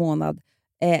varannan månad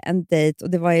en dejt.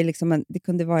 Och det var ju liksom det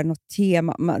kunde vara något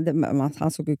tema.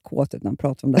 Han såg ju kåt ut när han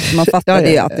pratade om det. Så man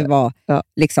fattade ju att det var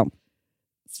liksom...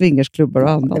 swingersklubbar och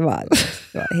annat. Det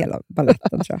var hela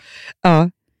balletten, tror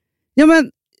jag. Ja,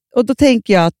 men och då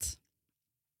tänker jag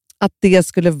att det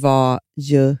skulle vara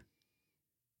ju...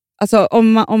 Alltså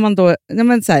om man då... Ja,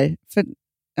 men så här,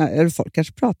 eller folk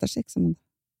kanske pratar sex om det.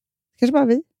 Kanske bara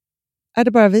vi. Är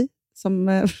det bara vi som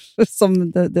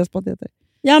deras podd heter?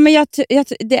 Ja, men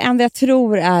det enda jag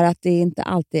tror är att det inte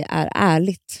alltid är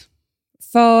ärligt.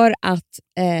 För att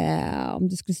om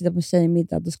du skulle sitta på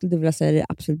tjejmiddag, då skulle du vilja säga det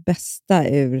absolut bästa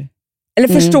ur... Eller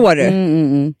förstår du?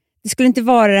 Det skulle inte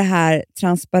vara det här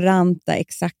transparenta,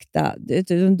 exakta.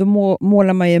 Då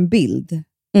målar man ju en bild.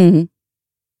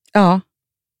 Ja.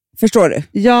 Förstår du?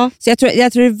 Ja. Så jag tror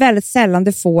det är väldigt sällan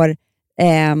du får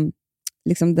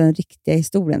liksom den riktiga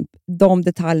historien. De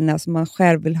detaljerna som man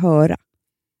själv vill höra.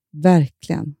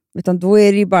 Verkligen. Utan då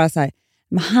är det ju bara så här,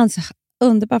 men han så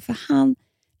underbar, för han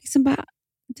liksom bara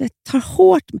tar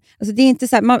hårt. Alltså det är inte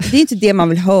så här, det är inte det man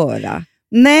vill höra.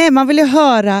 Nej, man vill ju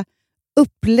höra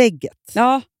upplägget.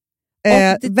 Ja.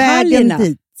 Och vägen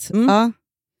dit. Ja.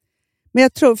 Men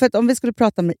jag tror, för att om vi skulle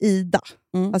prata med Ida,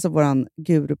 alltså våran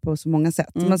guru på så många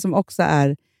sätt, men som också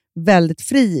är väldigt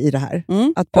fri i det här.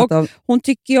 Att prata om... Hon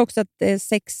tycker ju också att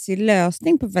sex är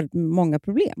lösning på väldigt många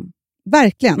problem.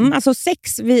 Verkligen. Alltså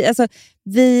sex,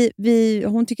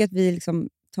 hon tycker att vi liksom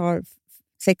tar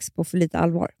sex på för lite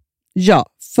allvar. Ja,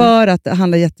 för att det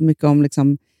handlar jättemycket om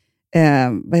liksom,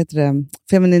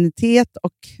 femininitet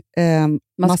och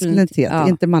maskulinitet. Ja.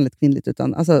 Inte manligt kvinnligt,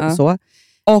 utan alltså, så.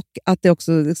 Och att det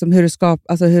också liksom,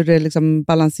 hur det liksom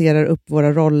balanserar upp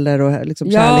våra roller och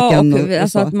liksom kärleken. Och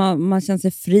alltså att man känner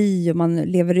sig fri och man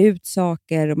lever ut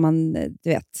saker och man, du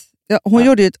vet. Ja, hon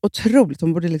gjorde ju ett otroligt,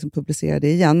 hon borde liksom publicera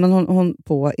det igen, men hon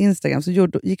på Instagram så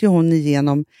gick ju hon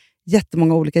igenom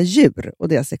jättemånga olika djur och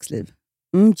deras sexliv.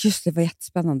 Just det, var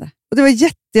jättespännande. Och det var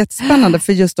jättespännande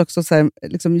för just också så här,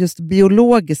 liksom just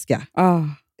biologiska.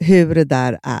 Hur det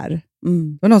där är.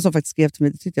 Det var någon som faktiskt skrev till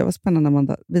mig, det tyckte jag var spännande,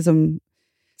 Amanda. Vi som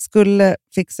skulle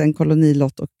fixa en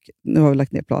kolonilott och nu har vi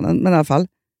lagt ner planen, men i alla fall,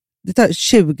 det tar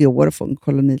 20 år att få en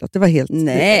kolonilott. Det var helt...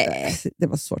 Nej. Det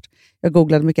var svårt. Jag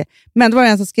googlade mycket. Men det var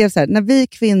en som skrev så här, när vi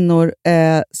kvinnor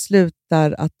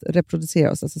slutar att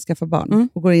reproducera oss, alltså skaffa barn,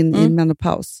 och går in i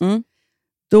menopaus,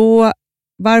 då,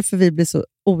 varför vi blir så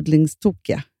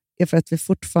odlingstokiga är för att vi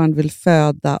fortfarande vill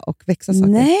föda och växa saker.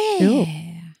 Nej! Jo.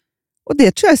 Och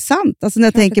det tror jag är sant. Alltså när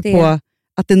jag tänker på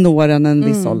att det når en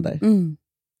viss ålder.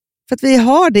 För att vi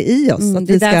har det i oss. Att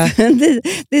det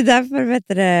är därför vet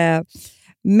du,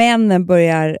 männen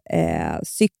börjar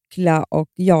cykla och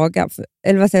jaga.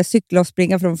 Eller vad säger jag? Cykla och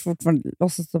springa för de fortfarande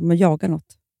låtsas som att jaga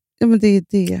något. Ja, men det är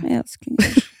det. Älskling.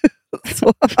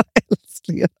 Så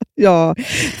älskling. Ja,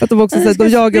 för att de också säger, de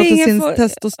jagar också sin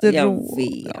testosteron. Jag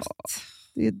vet. Ja,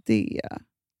 det är det.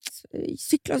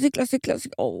 Cykla.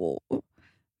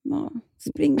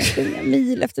 Springa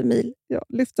mil efter mil. Ja,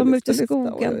 de är ute i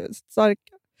skogen.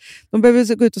 Starka. De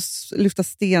behöver gå ut och lyfta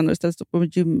stenar istället för att stå på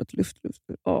gymmet. Lyft.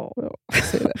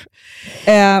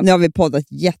 Nu har vi poddat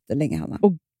jättelänge, Hanna.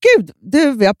 Och gud,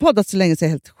 vi har poddat så länge så jag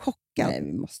är helt chockad. Nej,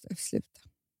 vi måste sluta.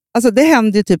 Alltså det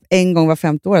händer ju typ en gång var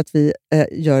 5:e år att vi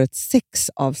gör ett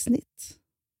sexavsnitt.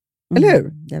 Eller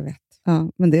hur? Jag vet. Ja,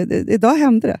 men idag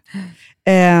hände det.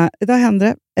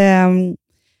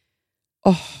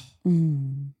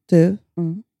 Du, det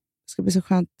ska bli så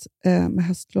skönt med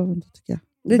höstloven, tycker jag.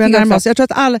 Jag tror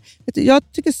att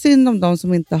jag tycker synd om de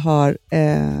som inte har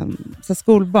så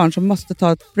skolbarn som måste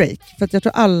ta ett break. För att jag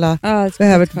tror alla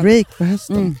behöver ett break på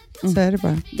hösten. Så är det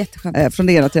bara. Jätteskönt. Från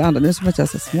det ena till det andra. Nu som att jag är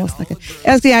så småsnackar.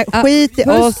 Älsklingar, skit i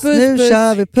oss. Nu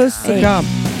kör vi. Puss och kram.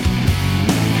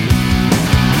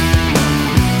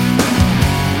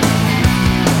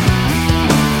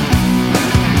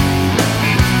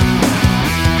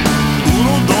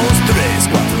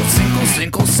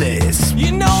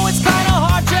 You know it's kinda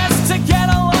hard just to get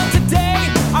along today.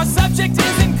 Our subject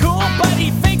isn't cool, but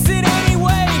he fakes it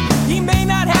anyway. He may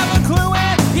not have a clue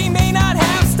and he may not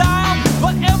have style,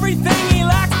 but everything he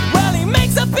lacks, well, he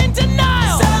makes up in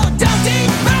denial. So don't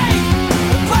deep fake,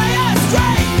 play us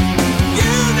straight.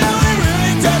 You know he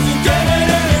really doesn't get it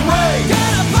anyway.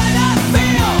 Gotta play that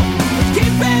feel,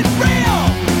 keep it real.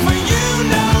 For you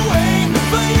know way,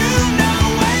 for you know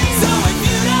way. So if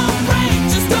you don't break,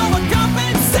 just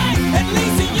overcompensate. At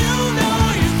least you know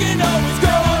you can always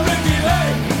go on Ricky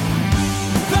Lake.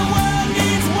 The world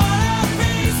needs one of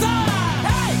these.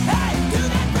 Hey, do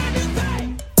that brand new thing.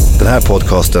 Den här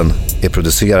podcasten är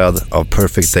producerad av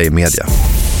Perfect Day Media.